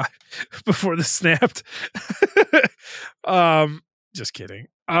her before the snapped. Just kidding.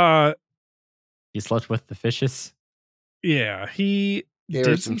 He slept with the fishes. Yeah, he Gave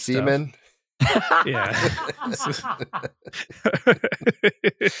her did some stuff. semen. Yeah.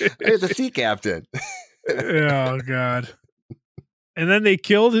 He's a sea captain. Oh God. And then they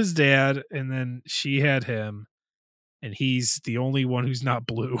killed his dad, and then she had him, and he's the only one who's not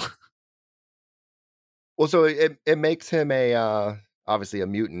blue. Well, so it makes him a obviously a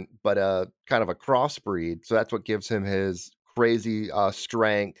mutant, but kind of a crossbreed. So that's what gives him his crazy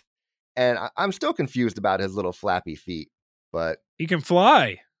strength. And I'm still confused about his little flappy feet, but He can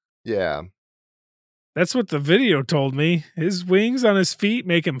fly. yeah. That's what the video told me. His wings on his feet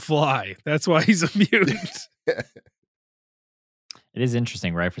make him fly. That's why he's a mutant. It is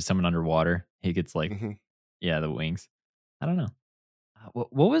interesting, right? For someone underwater, he gets like, the wings. I don't know.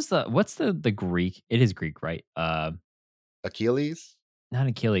 What's the Greek? It is Greek, right? Achilles? Not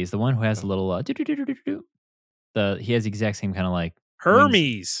Achilles. The one who has a little he has the exact same kind of like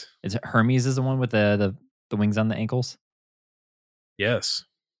Hermes. Wings. Hermes is the one with the wings on the ankles? Yes.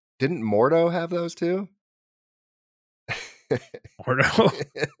 Didn't Mordo have those too? Mordo.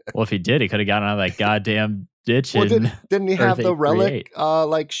 Well, if he did, he could have gotten out of that goddamn ditch. Well, didn't he have the relic 38.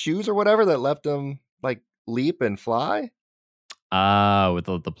 like shoes or whatever that left him like leap and fly? With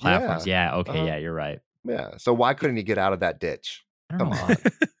the platforms. Yeah. Okay. Yeah, you're right. Yeah. So why couldn't he get out of that ditch? I don't Come know.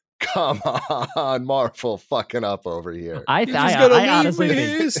 Come on, Marvel fucking up over here. I honestly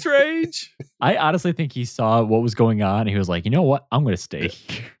think Strange. I honestly think he saw what was going on and he was like, you know what? I'm going to stay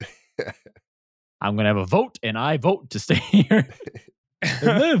here. I'm going to have a vote and I vote to stay here and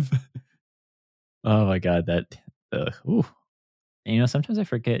live. Oh my God. And, sometimes I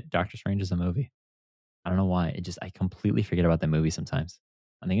forget Doctor Strange is a movie. I don't know why. I completely forget about that movie sometimes.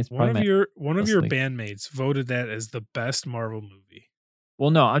 I think it's probably one of your bandmates voted that as the best Marvel movie. Well,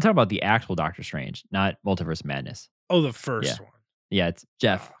 no, I'm talking about the actual Doctor Strange, not Multiverse of Madness. Oh, the first one. Yeah, it's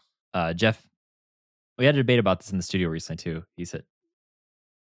Jeff. Jeff, we had a debate about this in the studio recently too. He said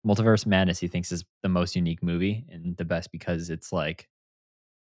Multiverse of Madness he thinks is the most unique movie and the best because it's like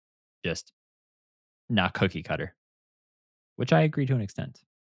just not cookie cutter, which I agree to an extent.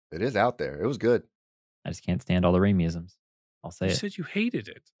 It is out there. It was good. I just can't stand all the Raimi-isms. I'll say You said you hated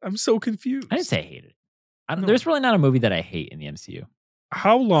it. I'm so confused. I didn't say I hated it. There's really not a movie that I hate in the MCU.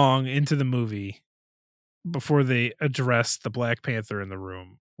 How long into the movie before they address the Black Panther in the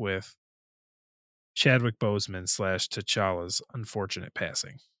room with Chadwick Boseman / T'Challa's unfortunate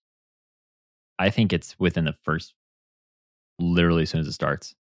passing? I think it's within the first, literally as soon as it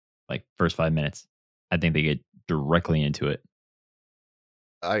starts, like first 5 minutes. I think they get directly into it.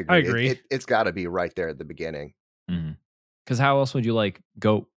 I agree. It's got to be right there at the beginning. Because how else would you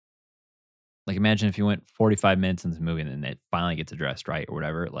go? Like, imagine if you went 45 minutes into the movie and then it finally gets addressed, right? Or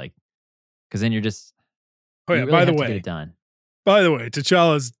whatever. Because then you're just. Oh, yeah. Really By the to way, get it done. By the way,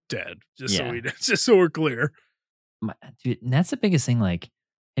 T'Challa's dead. Just so we're clear. Dude, and that's the biggest thing. Like,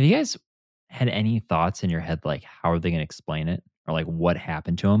 have you guys had any thoughts in your head, like, how are they going to explain it? Or, like, what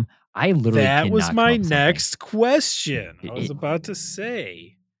happened to him? I literally That was cannot my come up with next question. I was about to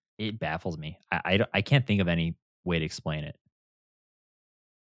say. It baffles me. I can't think of any way to explain it.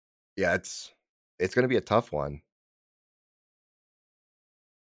 Yeah, it's going to be a tough one.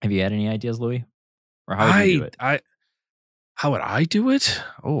 Have you had any ideas, Louis? Or how would you do it? How would I do it?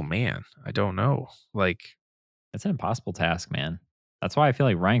 Oh man, I don't know. It's an impossible task, man. That's why I feel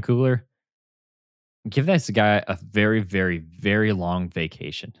like Ryan Coogler, give this guy a very, very, very long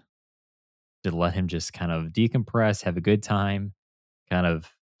vacation to let him just kind of decompress, have a good time, kind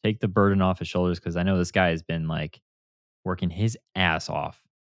of take the burden off his shoulders. Because I know this guy has been working his ass off,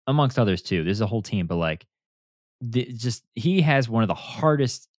 amongst others too. There's a whole team, but he has one of the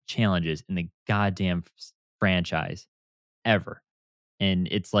hardest challenges in the goddamn franchise ever. And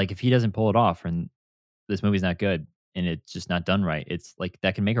it's like, if he doesn't pull it off and this movie's not good and it's just not done right, it's like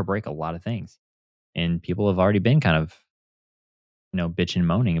that can make or break a lot of things. And people have already been kind of, bitching and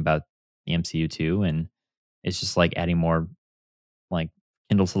moaning about the MCU too. And it's just adding more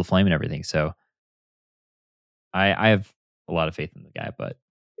kindle to the flame and everything. So I have a lot of faith in the guy, but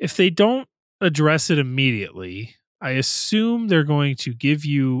if they don't address it immediately, I assume they're going to give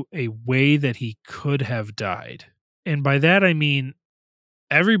you a way that he could have died. And by that, I mean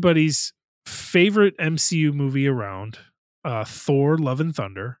everybody's favorite MCU movie around, Thor: Love and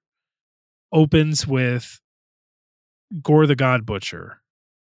Thunder opens with Gore the God Butcher.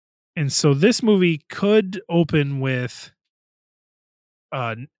 And so this movie could open with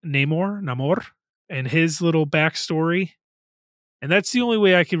Namor, and his little backstory. And that's the only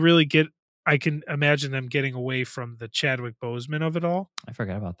way I can imagine them getting away from the Chadwick Boseman of it all. I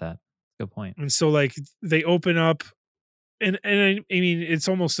forgot about that. Good point. And so like they open up and I mean it's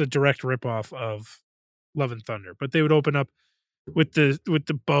almost a direct ripoff of Love and Thunder, but they would open up with the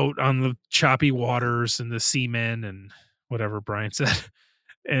boat on the choppy waters and the seamen and whatever Brian said.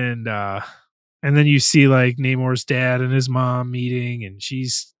 And then you see like Namor's dad and his mom meeting, and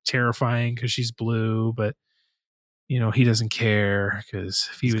she's terrifying because she's blue, but you know, he doesn't care because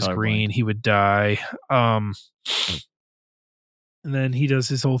if he was green, he would die. And then he does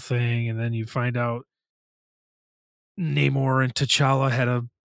his whole thing, and then you find out Namor and T'Challa had a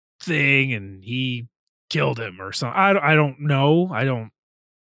thing, and he killed him or something. I don't know.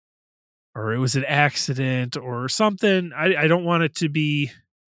 Or it was an accident or something. I don't want it to be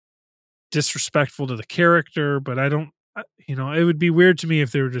disrespectful to the character, but I don't, you know, it would be weird to me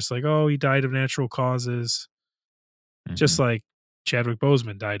if they were just like, oh, he died of natural causes. Just like Chadwick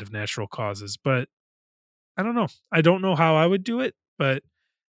Boseman died of natural causes. But I don't know. I don't know how I would do it, but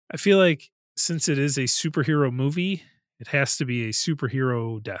I feel like since it is a superhero movie, it has to be a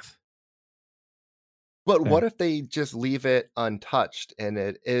superhero death. But what if they just leave it untouched and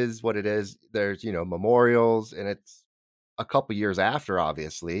it is what it is? There's, you know, memorials, and it's a couple years after,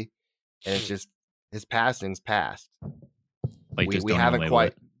 obviously, and it's just his passing's past. Like we haven't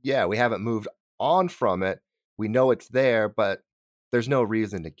quite, we haven't moved on from it. We know it's there, but there's no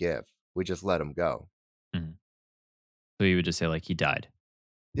reason to give. We just let him go. Mm-hmm. So you would just say like he died.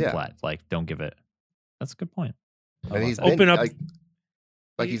 Yeah. Flat. Like don't give it. That's a good point. And he's been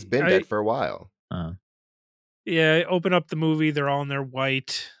like he's been dead for a while. Yeah, open up the movie. They're all in their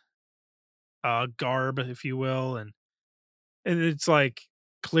white garb, if you will, and it's like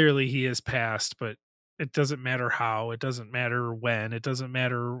clearly he is passed, but it doesn't matter how. It doesn't matter when. It doesn't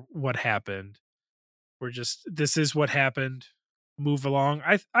matter what happened. This is what happened. Move along.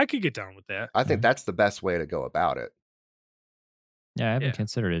 I could get down with that. I think that's the best way to go about it. Yeah, I haven't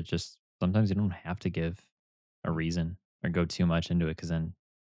considered it. Just sometimes you don't have to give a reason or go too much into it, because then,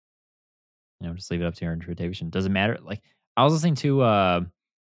 you know, just leave it up to your interpretation. Doesn't matter. Like I was listening to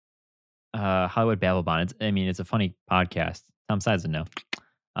Hollywood Babylon. It's a funny podcast. Tom Sides would know.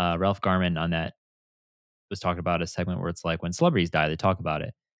 Ralph Garman on that was talking about a segment where it's like when celebrities die, they talk about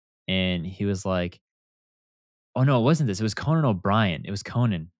it. And he was like, oh no, it wasn't this. It was Conan O'Brien. It was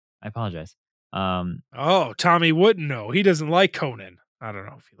Conan. I apologize. Tommy wouldn't know. He doesn't like Conan. I don't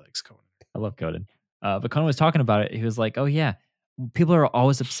know if he likes Conan. I love Conan. But Conan was talking about it. He was like, oh yeah, people are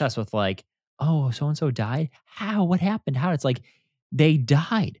always obsessed with like, oh, so-and-so died. How? What happened? How? It's like, they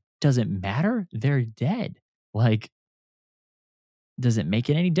died. Doesn't matter. They're dead. Like, does it make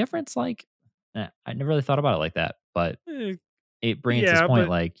it any difference? Like, I never really thought about it like that, but it brings this point,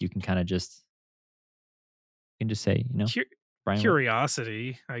 like you can kind of just, say, you know,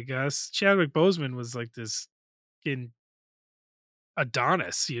 curiosity, I guess. Chadwick Boseman was like this in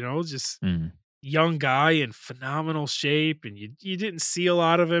Adonis, you know, just young guy in phenomenal shape, and you didn't see a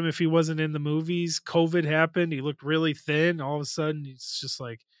lot of him if he wasn't in the movies. COVID happened. He looked really thin. All of a sudden, it's just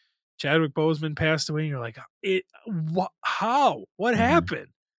like Chadwick Boseman passed away, and you're like, how? What happened?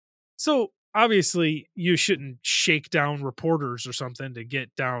 So obviously, you shouldn't shake down reporters or something to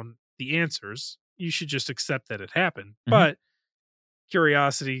get down the answers. You should just accept that it happened. But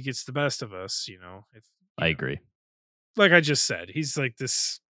curiosity gets the best of us, you know. I agree. Like I just said, he's like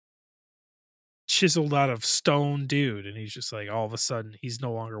this chiseled out of stone dude, and he's just like all of a sudden he's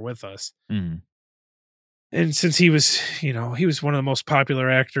no longer with us. And since he was, you know, he was one of the most popular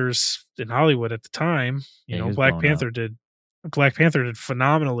actors in Hollywood at the time, you know, Black Panther did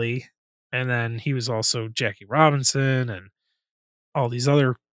phenomenally. And then he was also Jackie Robinson and all these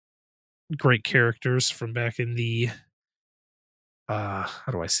other great characters from back in the how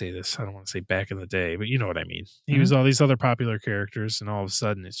do I say this? I don't want to say back in the day, but you know what I mean. He was all these other popular characters, and all of a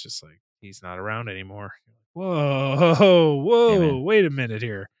sudden it's just like he's not around anymore. Whoa, wait a minute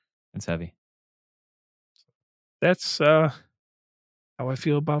here. It's heavy. That's how I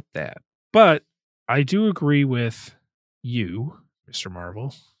feel about that. But I do agree with you, Mr.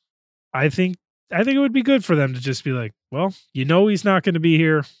 Marvel. I think it would be good for them to just be like, well, you know, he's not going to be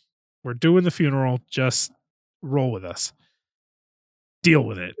here. We're doing the funeral. Just roll with us. Deal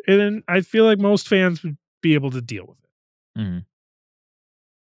with it. And then I feel like most fans would be able to deal with it.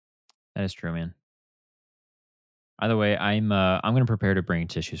 That is true, man. Either way, I'm going to prepare to bring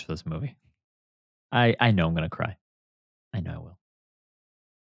tissues for this movie. I know I'm going to cry. I know I will.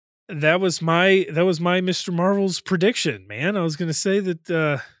 That was my Mr. Marvel's prediction, man. I was going to say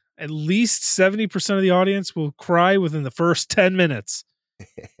that at least 70% of the audience will cry within the first 10 minutes.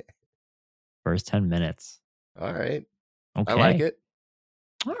 First 10 minutes. All right. Okay. I like it.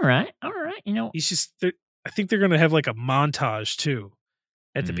 All right. You know, He's just, I think they're going to have like a montage too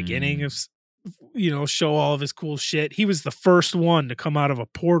at the beginning of, show all of his cool shit. He was the first one to come out of a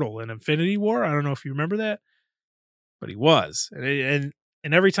portal in Infinity War. I don't know if you remember that, but he was.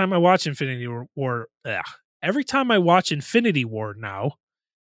 And every time I watch Infinity War now,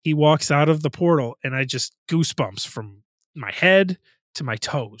 he walks out of the portal and I just goosebumps from my head to my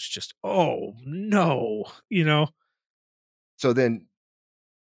toes. Just, oh no, So then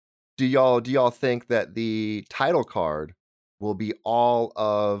do y'all think that the title card will be all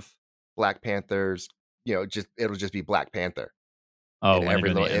of Black Panther's, it'll just be Black Panther. Oh, in when every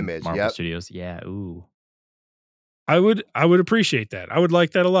they're doing little the image. Marvel Yep. Studios. Yeah. Ooh. I would appreciate that. I would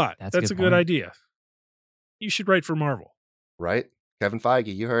like that a lot. That's a That's good a good point. idea. You should write for Marvel. Right? Kevin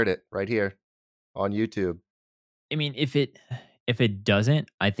Feige, you heard it right here on YouTube. I mean, if it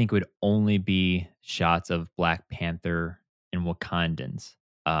doesn't, I think it would only be shots of Black Panther and Wakandans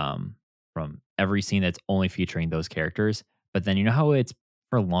from every scene that's only featuring those characters. But then you know how it's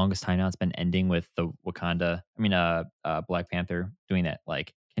for the longest time now it's been ending with the Black Panther doing that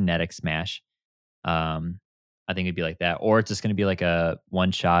like kinetic smash. I think it'd be like that, or it's just going to be like a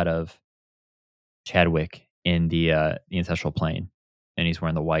one shot of Chadwick in the ancestral plane, and he's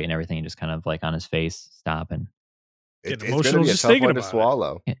wearing the white and everything, and just kind of like on his face stopping. Getting It's going to emotional be a just tough thinking one to about it.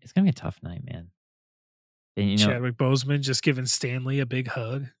 swallow. Yeah, it's gonna be a tough night, man. And Chadwick Boseman just giving Stanley a big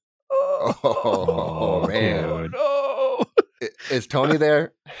hug. Oh, man. dude. No. Is Tony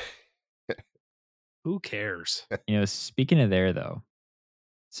there? Who cares? Speaking of there though,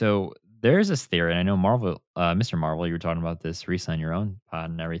 so there's this theory, and I know Marvel, Mr. Marvel, you were talking about this recently on your own pod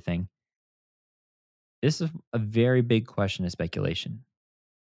and everything. This is a very big question of speculation.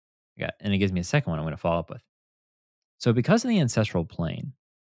 And it gives me a second one I'm going to follow up with. So because of the ancestral plane,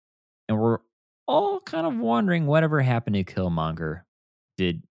 and we're all kind of wondering whatever happened to Killmonger.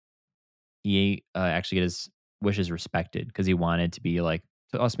 Did he actually get his wishes respected? Because he wanted to be like,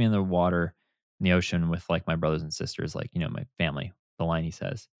 toss me in the water, in the ocean with like my brothers and sisters, like, my family, the line he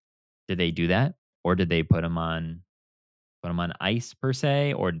says. Did they do that? Or did they put him on ice per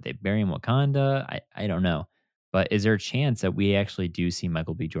se? Or did they bury him in Wakanda? I don't know. But is there a chance that we actually do see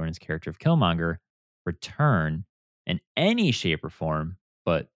Michael B. Jordan's character of Killmonger return in any shape or form,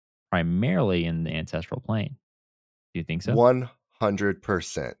 but primarily in the ancestral plane? Do you think so?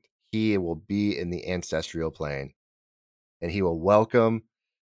 100%. He will be in the ancestral plane, and he will welcome,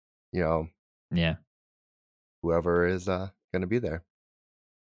 Yeah. whoever is going to be there.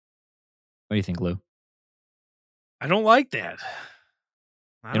 What do you think, Lou? I don't like that.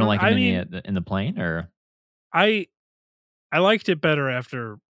 You don't like him in the plane, or I liked it better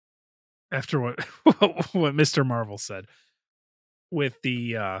after what Mr. Marvel said with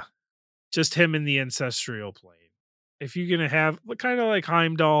the just him in the ancestral plane. If you're gonna have kind of like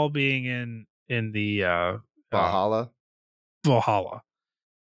Heimdall being in the Valhalla.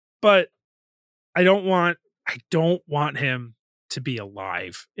 But I don't want him to be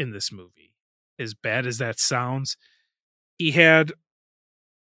alive in this movie. As bad as that sounds, he had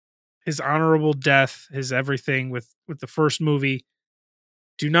his honorable death, his everything with the first movie.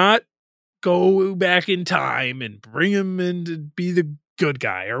 Do not go back in time and bring him in to be the good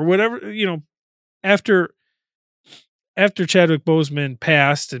guy or whatever, after Chadwick Boseman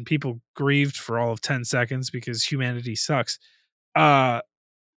passed and people grieved for all of 10 seconds because humanity sucks. They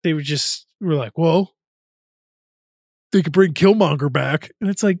were like, well, they could bring Killmonger back. And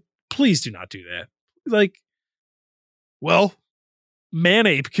it's like, please do not do that. Like, well,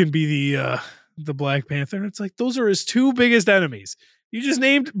 Manape can be the Black Panther. And it's like, those are his two biggest enemies. You just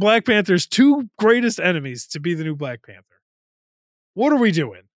named Black Panther's two greatest enemies to be the new Black Panther. What are we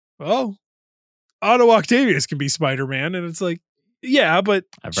doing? Well, Otto Octavius can be Spider-Man. And it's like, yeah, but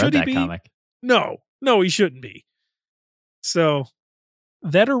I've should read he that be? comic. No, he shouldn't be. So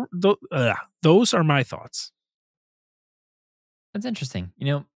those are my thoughts. That's interesting.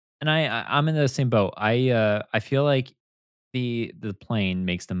 And I'm in the same boat. I feel like the plane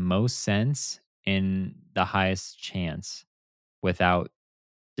makes the most sense in the highest chance without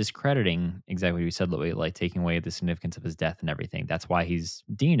discrediting exactly what you said, Louis, like taking away the significance of his death and everything. That's why he's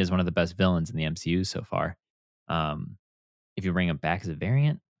deemed as one of the best villains in the MCU so far. If you bring him back as a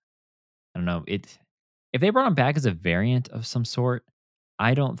variant, I don't know. If they brought him back as a variant of some sort,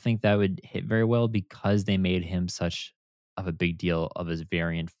 I don't think that would hit very well because they made him such of a big deal of his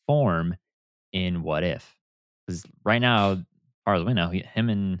variant form in What If. Because right now, as far as we know, him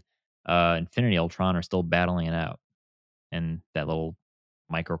and Infinity Ultron are still battling it out in that little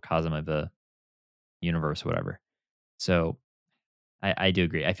microcosm of the universe, or whatever. So I do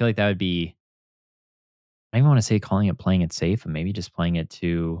agree. I feel like that would be. I don't even want to say calling it playing it safe, but maybe just playing it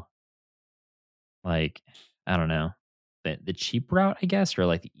to like I don't know the cheap route, I guess, or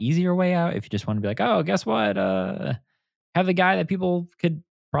like the easier way out. If you just want to be like, oh, guess what? Have the guy that people could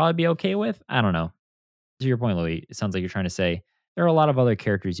probably be okay with. I don't know. To your point, Louis, it sounds like you're trying to say there are a lot of other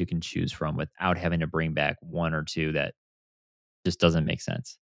characters you can choose from without having to bring back one or two that just doesn't make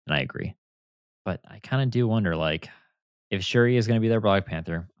sense. And I agree. But I kind of do wonder, like, if Shuri is going to be their Black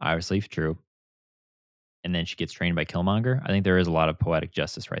Panther, obviously true, and then she gets trained by Killmonger, I think there is a lot of poetic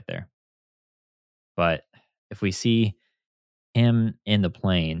justice right there. But if we see him in the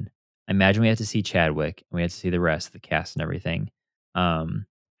plane, I imagine we have to see Chadwick and we have to see the rest of the cast and everything.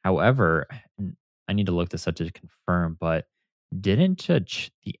 However, I need to look this up to confirm, but didn't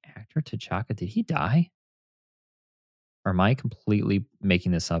the actor T'Chaka, did he die? Or am I completely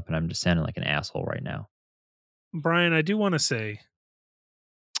making this up and I'm just sounding like an asshole right now? Brian, I do want to say,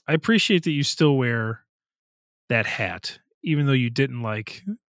 I appreciate that you still wear that hat, even though you didn't like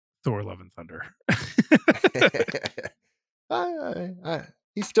Thor: Love and Thunder.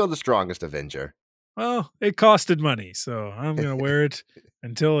 He's still the strongest Avenger. Well, it costed money, so I'm gonna wear it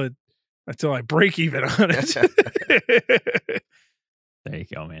until I break even on it. There you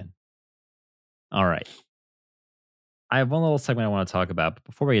go, man. All right. I have one little segment I want to talk about, but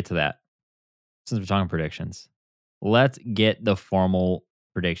before we get to that, since we're talking predictions, let's get the formal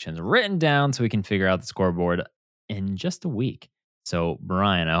predictions written down so we can figure out the scoreboard in just a week. So,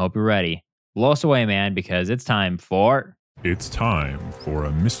 Brian, I hope you're ready. Blow us away, man, because it's time for a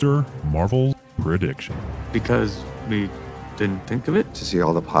Mr. Marvel prediction. Because we didn't think of it? To see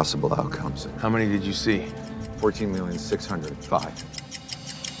all the possible outcomes. How many did you see?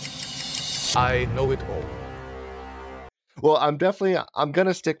 14,605. I know it all. Well, I'm going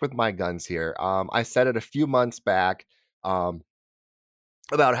to stick with my guns here. I said it a few months back about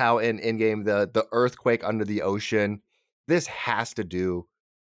how in Endgame, the earthquake under the ocean, this has to do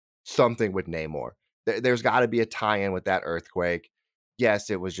something with Namor. There's got to be a tie-in with that earthquake.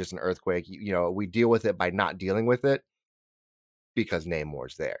 Yes, it was just an earthquake. We deal with it by not dealing with it because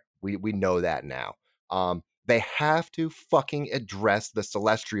Namor's there. We know that now. They have to fucking address the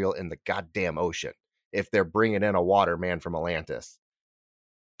Celestial in the goddamn ocean if they're bringing in a water man from Atlantis.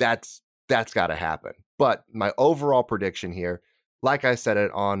 That's got to happen. But my overall prediction here, like I said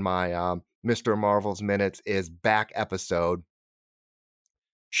it on my Mr. Marvel's Minutes, is back episode.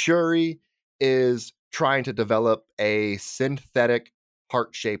 Shuri is trying to develop a synthetic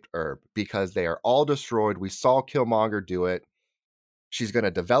heart-shaped herb because they are all destroyed. We saw Killmonger do it. She's going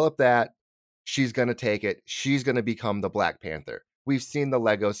to develop that. She's going to take it. She's going to become the Black Panther. We've seen the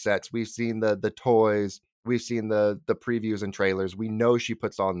Lego sets. We've seen the toys. We've seen the previews and trailers. We know she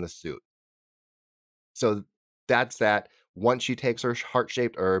puts on the suit. So that's that. Once she takes her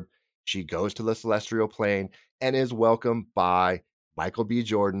heart-shaped herb, she goes to the celestial plane and is welcomed by Michael B.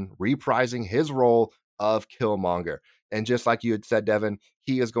 Jordan, reprising his role of Killmonger. And just like you had said, Devin,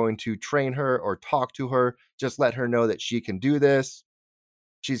 he is going to train her or talk to her, just let her know that she can do this.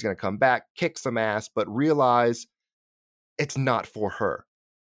 She's going to come back, kick some ass, but realize it's not for her.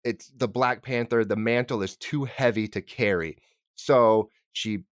 It's the Black Panther. The mantle is too heavy to carry. So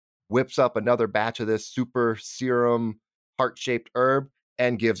she whips up another batch of this super serum heart-shaped herb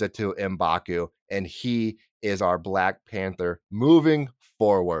and gives it to M'Baku. And he is our Black Panther moving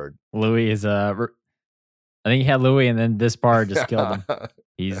forward. Louis is I think he had Louis, and then this bar just killed him.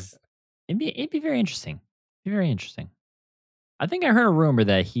 It'd be very interesting. Be very interesting. I think I heard a rumor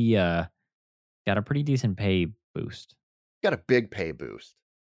that he got a pretty decent pay boost. Got a big pay boost.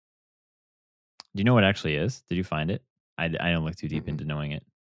 Do you know what it actually is? Did you find it? I don't look too deep into knowing it.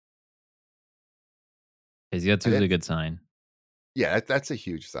 Because that's usually a good sign. Yeah, that's a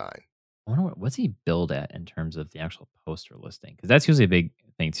huge sign. I wonder what's he billed at in terms of the actual poster listing? Because that's usually a big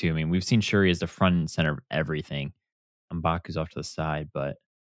thing too. I mean, we've seen Shuri as the front and center of everything. M'Baku's off to the side, but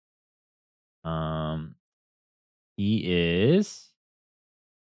he is.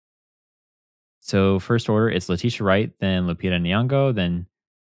 So first order, it's Letitia Wright, then Lupita Nyong'o, then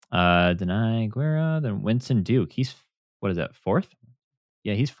Danai Gurira, then Winston Duke. He's what is that? Fourth?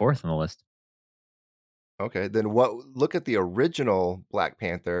 Yeah, he's fourth on the list. Okay, then look at the original Black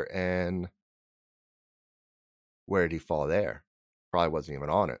Panther and where did he fall there? Probably wasn't even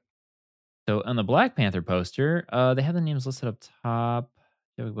on it. So on the Black Panther poster, they have the names listed up top.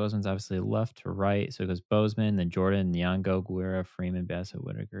 Chadwick Boseman's obviously left to right. So it goes Boseman, then Jordan, Nyong'o, Gurira, Freeman, Bassett,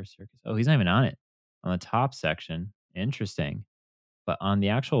 Whitaker, Serkis. Oh, he's not even on it. on the top section. Interesting. But on the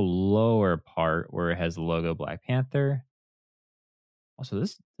actual lower part where it has the logo Black Panther. Also,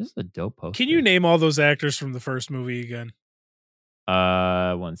 this is a dope poster. Can you name all those actors from the first movie again?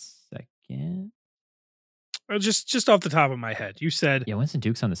 1 second. Just off the top of my head. You said Winston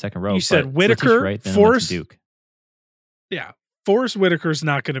Duke's on the second row. You said but Whitaker, right, then Forrest Winston Duke. Yeah. Forrest Whitaker's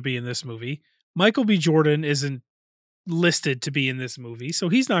not going to be in this movie. Michael B. Jordan isn't listed to be in this movie, so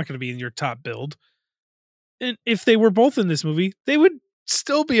he's not going to be in your top build. And if they were both in this movie, they would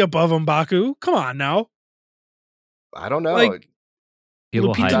still be above M'Baku. Come on now. I don't know. Like,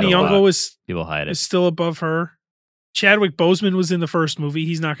 People Lupita hide it a lot. Nyong'o People hide it. is still above her. Chadwick Boseman was in the first movie.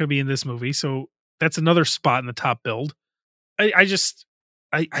 He's not going to be in this movie, so that's another spot in the top build.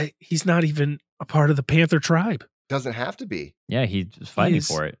 He's not even a part of the Panther tribe. Doesn't have to be. Yeah, he was fighting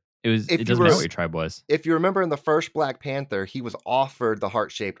for it. It doesn't matter what your tribe was. If you remember in the first Black Panther, he was offered the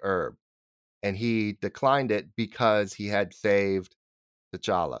heart-shaped herb, and he declined it because he had saved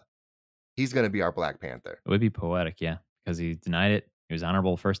T'Challa. He's going to be our Black Panther. It would be poetic, yeah, because he denied it. He was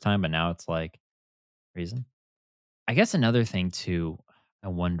honorable first time, but now it's like reason. I guess another thing too. I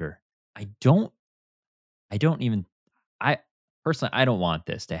wonder. I personally, I don't want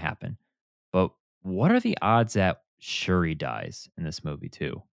this to happen. But what are the odds that Shuri dies in this movie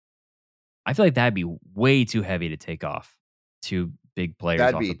too? I feel like that'd be way too heavy to take off. Two big players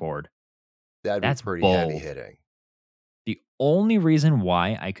off the board. That's pretty heavy hitting. The only reason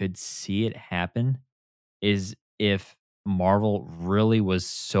why I could see it happen is if Marvel really was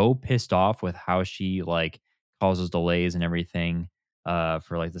so pissed off with how she like causes delays and everything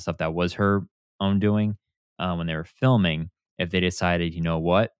for like the stuff that was her own doing when they were filming. If they decided, you know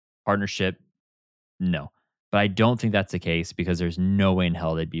what, partnership, no. But I don't think that's the case because there's no way in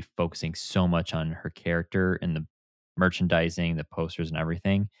hell they'd be focusing so much on her character and the merchandising, the posters and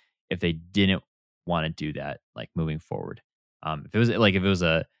everything if they didn't want to do that like moving forward. If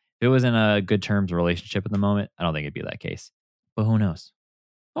it was in a good terms relationship at the moment, I don't think it'd be that case. But who knows?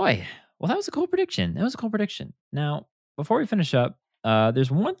 Boy, well, that was a cool prediction. Now, before we finish up,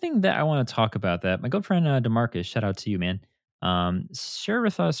 there's one thing that I want to talk about that my good friend DeMarcus, shout out to you, man, shared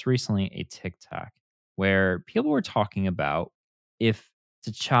with us recently a TikTok where people were talking about if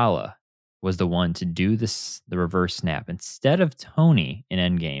T'Challa was the one to do the reverse snap instead of Tony in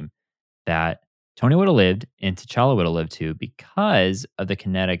Endgame, that Tony would have lived and T'Challa would have lived too because of the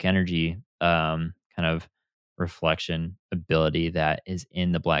kinetic energy kind of reflection ability that is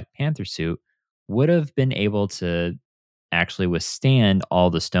in the Black Panther suit, would have been able to actually withstand all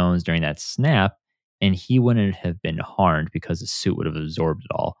the stones during that snap, and he wouldn't have been harmed because the suit would have absorbed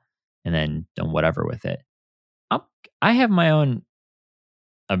it all and then done whatever with it. I have my own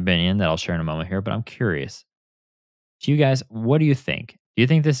opinion that I'll share in a moment here, but I'm curious. To you guys, what do you think? Do you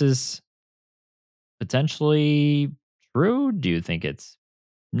think this is potentially true? Do you think it's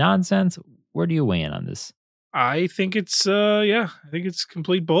nonsense? Where do you weigh in on this? I think it's I think it's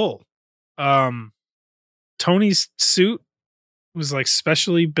complete bull. Tony's suit was like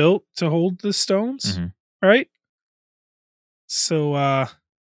specially built to hold the stones, right? So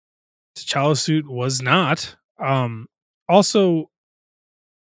T'Challa's suit was not. Also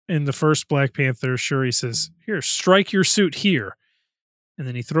in the first Black Panther, Shuri says, "Here, strike your suit here." And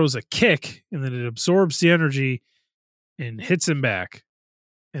then he throws a kick and then it absorbs the energy and hits him back.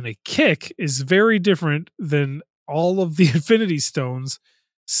 And a kick is very different than all of the Infinity Stones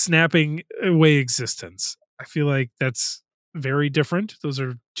snapping away existence. I feel like that's very different. Those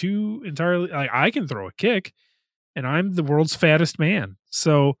are two entirely... Like, I can throw a kick, and I'm the world's fattest man.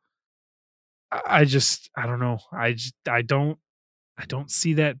 So I don't know. I don't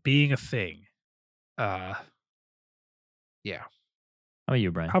see that being a thing. Yeah. How about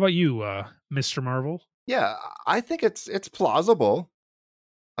you, Brian? How about you, Mr. Marvel? Yeah, I think it's plausible.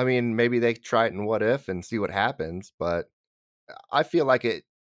 I mean, maybe they try it in What If and see what happens, but I feel like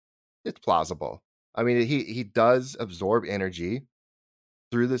it's plausible. I mean, he does absorb energy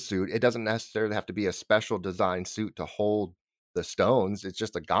through the suit. It doesn't necessarily have to be a special design suit to hold the stones. It's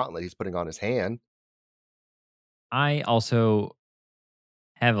just a gauntlet he's putting on his hand. I also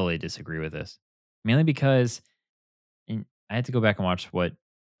heavily disagree with this, mainly because I had to go back and watch what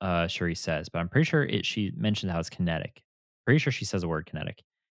Shuri says, but I'm pretty sure she mentioned how it's kinetic. Pretty sure she says the word kinetic.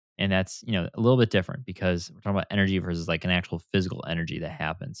 And that's, a little bit different because we're talking about energy versus like an actual physical energy that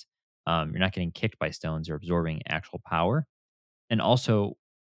happens. You're not getting kicked by stones, you're absorbing actual power. And also,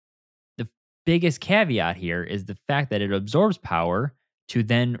 the biggest caveat here is the fact that it absorbs power to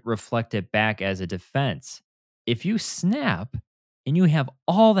then reflect it back as a defense. If you snap and you have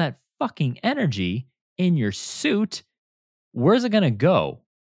all that fucking energy in your suit, where's it going to go?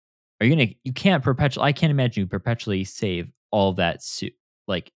 You can't perpetually, I can't imagine you perpetually save all of that suit,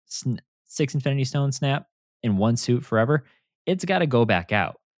 like 6 Infinity Stones snap in one suit forever. It's got to go back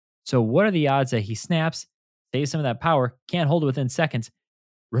out. So what are the odds that he snaps, saves some of that power, can't hold it within seconds,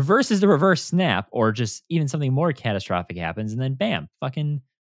 reverses the reverse snap, or just even something more catastrophic happens, and then bam, fucking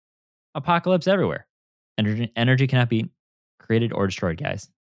apocalypse everywhere. Energy cannot be created or destroyed, guys.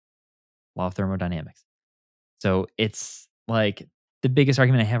 Law of thermodynamics. So it's like the biggest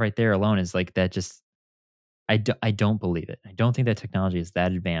argument I have right there alone is like that just, I don't believe it. I don't think that technology is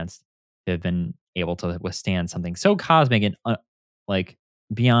that advanced to have been able to withstand something so cosmic and like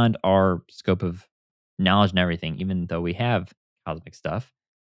beyond our scope of knowledge and everything, even though we have cosmic stuff.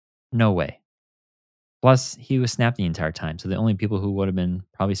 No way. Plus, he was snapped the entire time. So the only people who would have been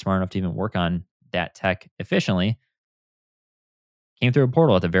probably smart enough to even work on that tech efficiently came through a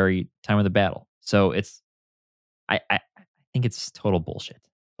portal at the very time of the battle. So it's, I think it's total bullshit.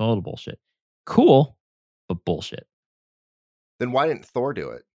 Total bullshit. Cool, but bullshit. Then why didn't Thor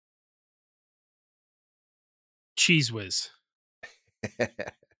do it? Cheese whiz.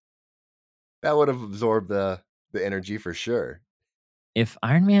 That would have absorbed the energy for sure. If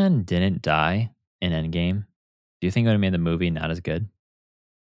Iron Man didn't die in Endgame, do you think it would have made the movie not as good?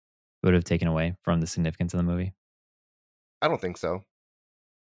 It would have taken away from the significance of the movie? I don't think so.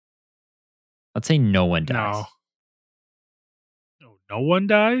 Let's say no one dies. No one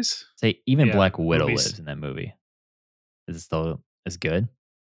dies? Say even Black Widow lives in that movie. Is it still as good?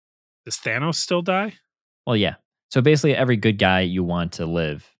 Does Thanos still die? Well, yeah. So basically every good guy you want to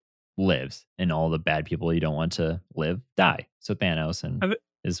live lives, and all the bad people you don't want to live die. So Thanos and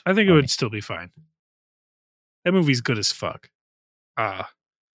I think it would still be fine. That movie's good as fuck.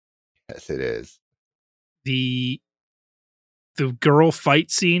 Yes, it is. The girl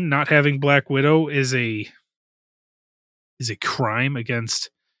fight scene not having Black Widow is a crime against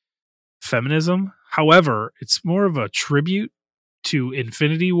feminism. However, it's more of a tribute to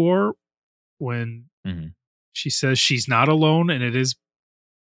Infinity War when she says she's not alone, and it is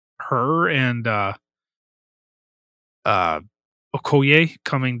her and Okoye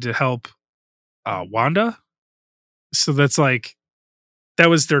coming to help Wanda. So that's like, that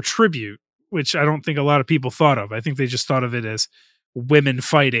was their tribute, which I don't think a lot of people thought of. I think they just thought of it as women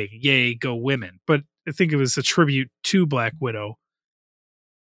fighting. Yay, go women. But I think it was a tribute to Black Widow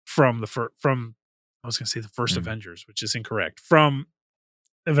from the first Avengers, which is incorrect. From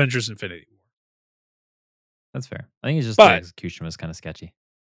Avengers Infinity War. That's fair. I think it's just the execution was kind of sketchy.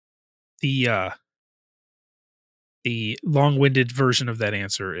 The long-winded version of that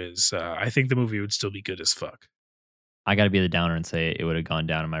answer is I think the movie would still be good as fuck. I got to be the downer and say it would have gone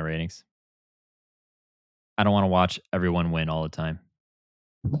down in my ratings. I don't want to watch everyone win all the time.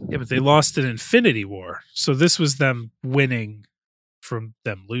 Yeah, but they lost in Infinity War. So this was them winning from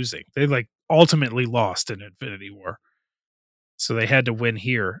them losing. They like ultimately lost in Infinity War. So they had to win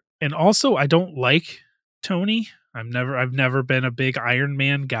here. And also, I don't like Tony. I've never been a big Iron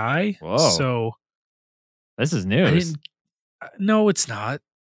Man guy. Whoa. So this is news. No, it's not.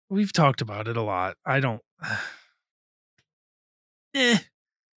 We've talked about it a lot. I don't.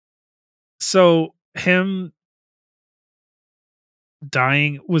 So him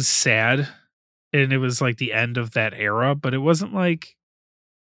dying was sad, and it was like the end of that era, but it wasn't like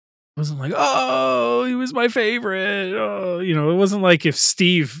oh, he was my favorite. Oh, it wasn't like if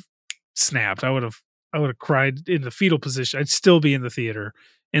Steve snapped, I would have cried in the fetal position. I'd still be in the theater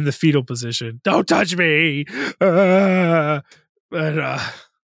in the fetal position. Don't touch me. But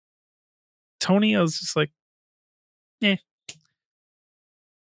Tony, I was just like, eh.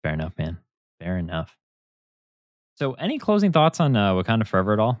 Fair enough, man. Fair enough. So any closing thoughts on Wakanda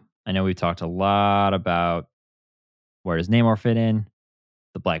Forever at all? I know we've talked a lot about where does Namor fit in,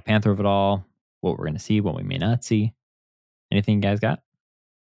 the Black Panther of it all, what we're going to see, what we may not see. Anything you guys got?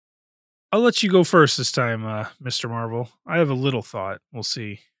 I'll let you go first this time, Mr. Marvel. I have a little thought. We'll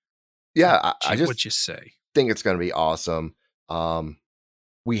see. Yeah, I just what you say. Think it's going to be awesome.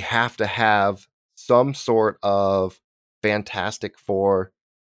 We have to have some sort of Fantastic Four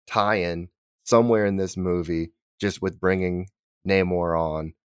tie-in somewhere in this movie, just with bringing Namor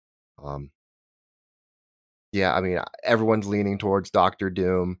on. Yeah, I mean, everyone's leaning towards Doctor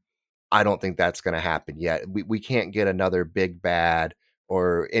Doom. I don't think that's going to happen yet. We can't get another big bad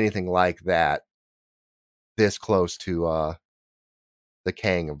or anything like that this close to the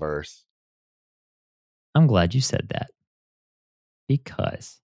Kangiverse. I'm glad you said that,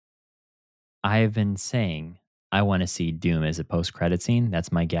 because I've been saying I want to see Doom as a post-credit scene.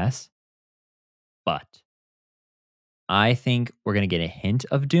 That's my guess. But I think we're going to get a hint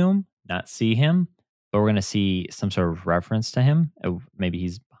of Doom, not see him, but we're going to see some sort of reference to him. Maybe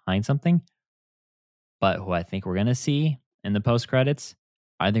he's behind something. But who I think we're going to see in the post credits,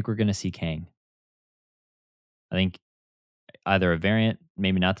 I think we're going to see Kang. I think either a variant,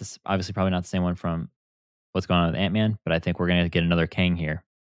 maybe not this, obviously probably not the same one from what's going on with Ant-Man, but I think we're going to get another Kang here.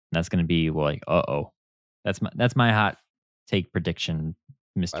 And that's going to be like, uh-oh. That's my hot take prediction,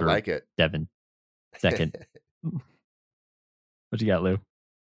 Mr. I like it. Devin. Second. What you got, Lou?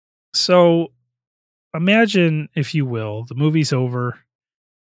 So imagine, if you will, the movie's over,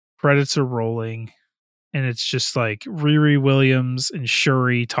 credits are rolling, and it's just like Riri Williams and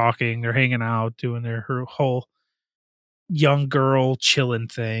Shuri talking. They're hanging out, doing her whole young girl chilling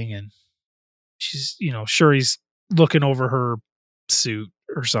thing, and she's, Shuri's looking over her suit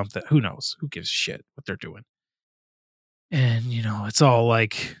or something. Who knows? Who gives a shit what they're doing? And, it's all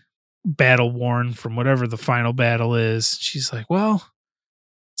like battle worn from whatever the final battle is. She's like, well,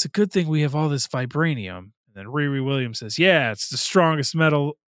 it's a good thing we have all this vibranium. And then Riri Williams says, yeah, it's the strongest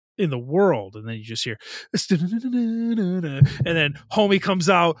metal in the world. And then you just hear, and then homie comes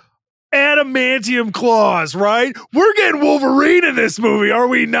out, adamantium claws, right? We're getting Wolverine in this movie, are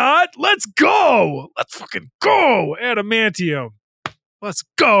we not? Let's go. Let's fucking go. Adamantium. Let's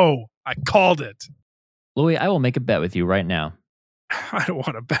go. I called it. Louis, I will make a bet with you right now. I don't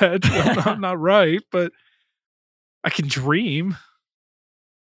want to bet. I'm not right, but I can dream.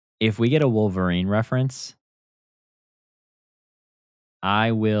 If we get a Wolverine reference,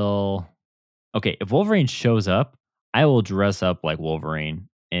 I will. Okay, if Wolverine shows up, I will dress up like Wolverine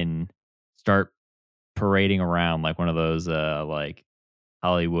and start parading around like one of those like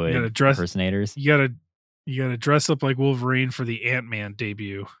Hollywood impersonators. You gotta dress up like Wolverine for the Ant-Man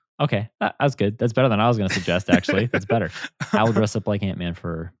debut. Okay, that's good. That's better than I was going to suggest, actually. That's better. I will dress up like Ant-Man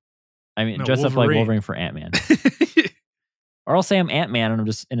dress up like Wolverine for Ant-Man. Or I'll say I'm Ant-Man and I'm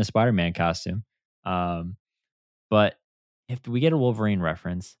just in a Spider-Man costume. But if we get a Wolverine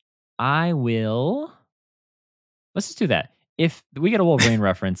reference, I will... Let's just do that. If we get a Wolverine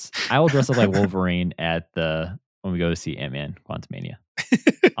reference, I will dress up like Wolverine when we go to see Ant-Man Quantumania.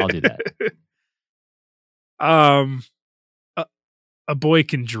 I'll do that. A boy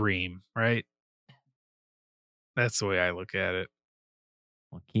can dream, right? That's the way I look at it.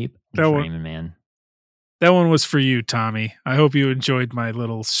 Well, keep dreaming, man. That one was for you, Tommy. I hope you enjoyed my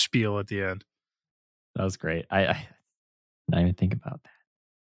little spiel at the end. That was great. I not even think about that.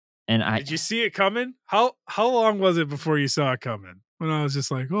 And did you see it coming? How long was it before you saw it coming? When I was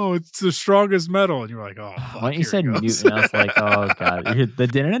just like, oh, it's the strongest metal, and you were like, oh, fuck, when you said mutant, I was like, oh god,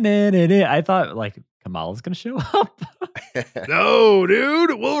 I thought like Kamala's gonna show up. No,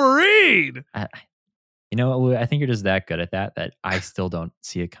 dude, Wolverine. You know what? I think you're just that good at that I still don't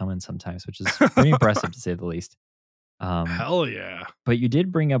see it coming sometimes, which is pretty impressive to say the least. Hell yeah! But you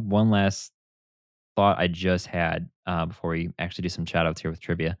did bring up one last thought I just had before we actually do some shout outs here with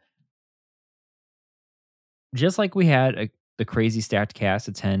trivia. Just like we had the crazy stacked cast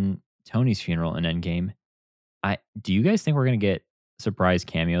attend Tony's funeral in Endgame, do you guys think we're going to get surprise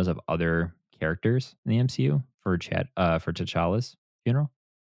cameos of other characters in the MCU for T'Challa's funeral?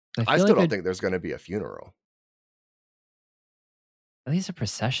 I still don't think there's going to be a funeral. At least a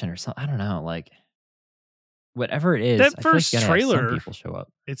procession or something. I don't know. Like, whatever it is, that first trailer, some people show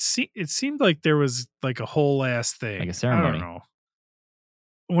up. It seemed like there was like a whole ass thing, like a ceremony. I don't know.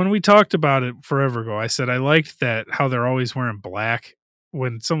 When we talked about it forever ago, I said I liked that how they're always wearing black.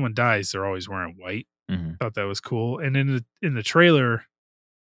 When someone dies, they're always wearing white. Mm-hmm. Thought that was cool. And in the trailer,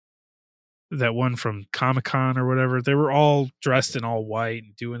 that one from Comic-Con or whatever, they were all dressed in all white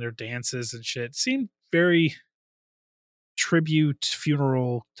and doing their dances and shit. It seemed very tribute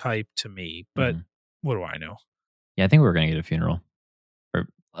funeral type to me, but what do I know? Yeah, I think we're going to get a funeral, or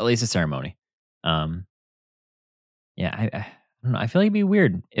at least a ceremony. Yeah, I don't know. I feel like it'd be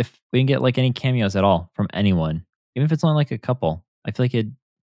weird if we didn't get like any cameos at all from anyone, even if it's only like a couple. I feel like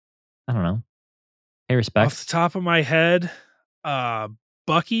I don't know. Pay respects. Off the top of my head,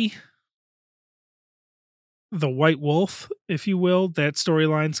 Bucky, the White Wolf, if you will, that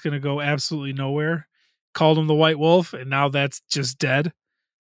storyline's going to go absolutely nowhere. Called him the White Wolf, and now that's just dead.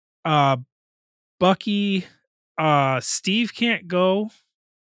 Bucky, Steve can't go.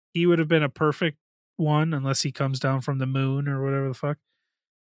 He would have been a perfect one unless he comes down from the moon or whatever the fuck.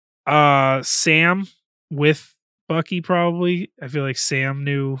 Sam with Bucky probably. I feel like Sam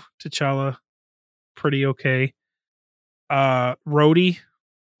knew T'Challa pretty okay. Rhodey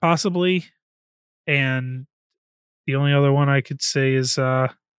possibly, and the only other one I could say is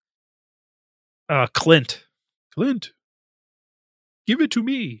Clint. Clint, give it to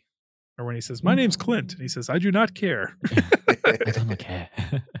me. Or when he says, "My name's Clint," and he says, "I do not care." I don't care.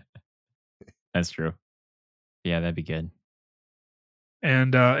 That's true. Yeah, that'd be good.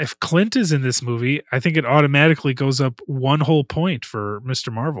 And if Clint is in this movie, I think it automatically goes up 1 whole point for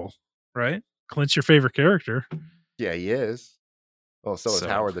Mr. Marvel, right? Clint's your favorite character. Yeah, he is. Well, so is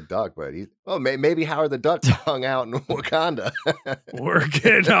Howard the Duck, but maybe Howard the Duck hung out in Wakanda. We're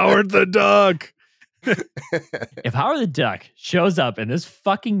getting Howard the Duck. If Howard the Duck shows up in this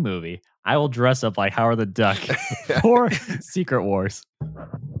fucking movie, I will dress up like Howard the Duck for Secret Wars.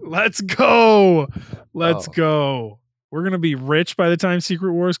 Let's go. Let's go. We're going to be rich by the time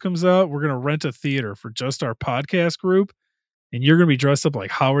Secret Wars comes out. We're going to rent a theater for just our podcast group. And you're going to be dressed up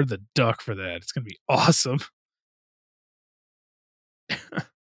like Howard the Duck for that. It's going to be awesome.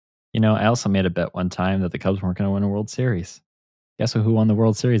 You know, I also made a bet one time that the Cubs weren't going to win a World Series. Guess who won the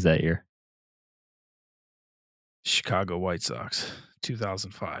World Series that year? Chicago White Sox,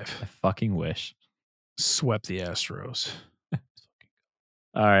 2005. I fucking wish. Swept the Astros.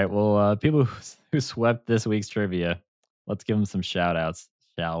 All right. Well, people who swept this week's trivia, let's give them some shout outs,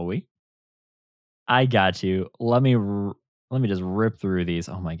 shall we? I got you. Let me just rip through these.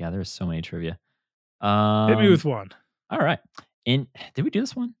 Oh my God, there's so many trivia. Hit me with one. All right. Did we do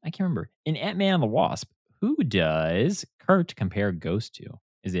this one? I can't remember. In Ant-Man and the Wasp, who does Kurt compare Ghost to?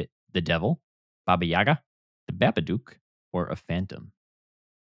 Is it the Devil, Baba Yaga, the Babadook, or a Phantom?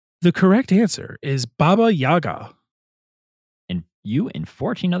 The correct answer is Baba Yaga. And you and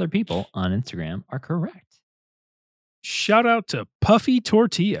 14 other people on Instagram are correct. Shout out to Puffy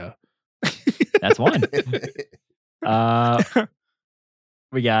Tortilla. That's one.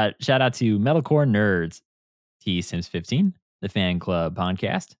 We got shout out to Metalcore Nerds, T Sims 15, the Fan Club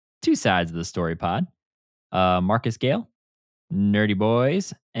Podcast, Two Sides of the Story Pod, Marcus Gale, Nerdy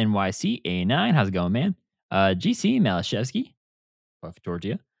Boys, NYC A9. How's it going, man? GC Malashevsky, Puffy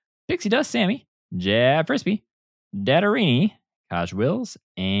Tortilla, Pixie Dust Sammy, Jab Frisbee, Dadarini, Kaj Wills,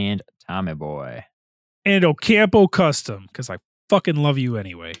 and Tommy Boy. And Ocampo Custom, because I fucking love you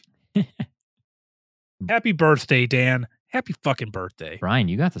anyway. Happy birthday, Dan. Happy fucking birthday. Brian,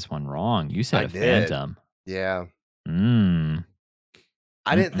 you got this one wrong. You said a Phantom. Yeah. I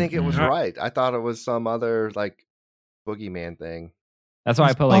didn't think it was right. I thought it was some other like boogeyman thing. That's why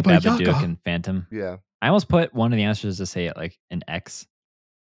I put like Babadook and Phantom. Yeah. I almost put one of the answers to say it like an X,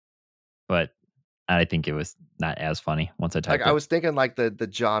 but I think it was not as funny once I typed it. I was thinking like the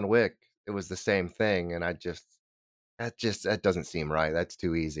John Wick, it was the same thing, and that doesn't seem right. That's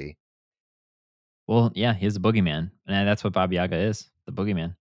too easy. Well, yeah, he's a boogeyman, and that's what Baba Yaga is, the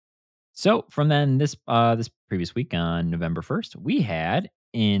boogeyman. So from then, this previous week on November 1st, we had,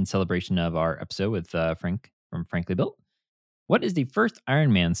 in celebration of our episode with Frank from Frankly Built, what is the first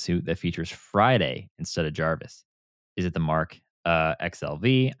Iron Man suit that features Friday instead of Jarvis? Is it the Mark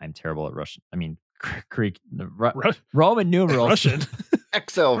XLV? I'm terrible at Russian. I mean, Greek, Roman numerals. Russian.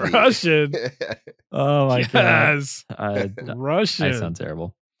 XLV. Russian. Oh my yes. God. Russian. I sound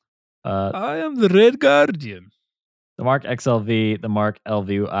terrible. I am the Red Guardian. The Mark XLV, the Mark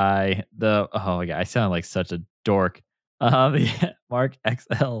LVI, oh my God, I sound like such a dork. The Mark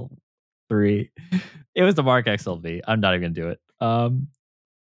XL3. It was the Mark XLV. I'm not even going to do it.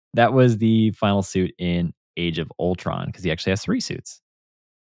 That was the final suit in Age of Ultron because he actually has 3 suits.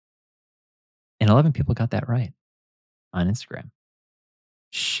 And 11 people got that right on Instagram.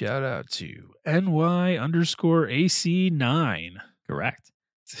 Shout out to NY_AC9. Correct.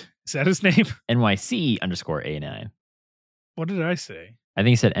 Is that his name? NYC_A9. What did I say? I think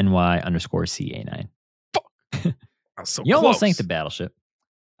he said NY_CA9. Fuck. So you close. almost sank the battleship.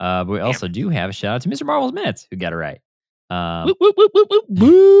 But we also do have a shout out to Mr. Marvel's Minutes, who got it right. Whoop, whoop, whoop, whoop, whoop,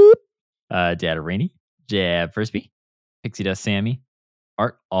 whoop. Data Rainey, Jab Frisbee, Pixie Dust Sammy,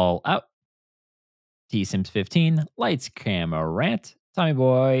 Art All Out, T Sims 15, Lights Camera Rant, Tommy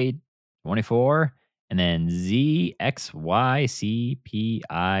Boy 24, and then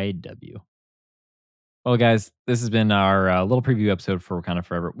ZXYCPIW. Well, guys, this has been our little preview episode for Wakanda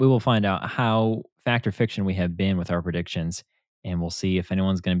Forever. We will find out how fact or fiction we have been with our predictions, and we'll see if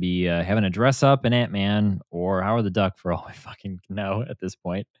anyone's going to be having a dress up in Ant-Man or Howard the Duck for all we fucking know at this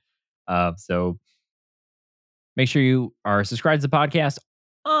point. So make sure you are subscribed to the podcast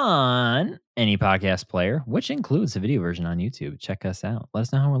on any podcast player, which includes the video version on YouTube. Check us out. Let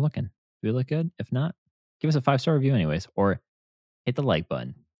us know how we're looking. Do we look good? If not, give us a 5-star review anyways, or hit the like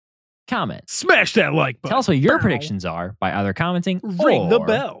button. Comment. Smash that like button. Tell us what your predictions are by either commenting, ring the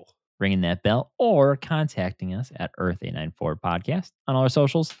bell, ringing that bell, or contacting us at Earth894 Podcast on all our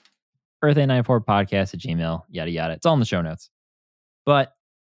socials. Earth894 Podcast at Gmail, yada yada. It's all in the show notes. But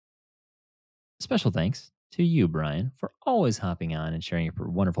special thanks to you, Brian, for always hopping on and sharing your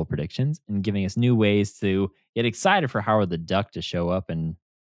wonderful predictions and giving us new ways to get excited for Howard the Duck to show up and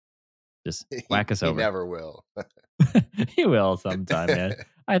just whack us over. He never will. He will sometime, man.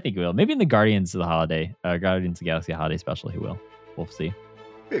 I think he will. Maybe in the Guardians of the Galaxy holiday special, he will. We'll see.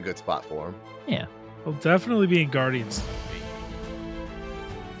 Be a good spot for him. Yeah. He'll definitely be in Guardians.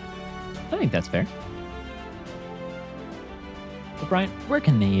 I think that's fair. But Brian, where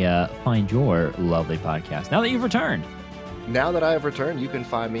can they find your lovely podcast now that you've returned? Now that I have returned, you can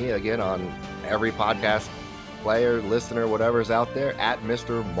find me again on every podcast player, listener, whatever's out there at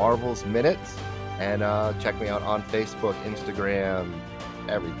Mr. Marvel's Minutes. And check me out on Facebook, Instagram,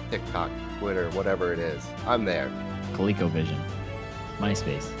 every TikTok, Twitter, whatever it is. I'm there. ColecoVision.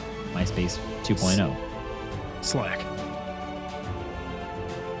 MySpace 2.0. Slack.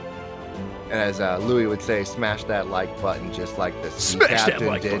 And as Louis would say, smash that like button just like the sea Smash that captain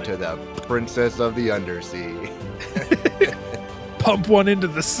like did button. to the Princess of the Undersea. Pump one into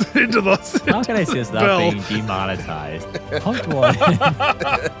the How can I see this bell. not being demonetized? Pump one.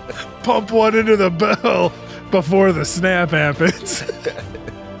 Pump one into the bell before the snap happens.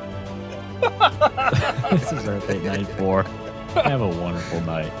 This is Earth 894. Have a wonderful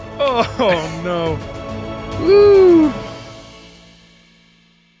night. Oh no. Woo!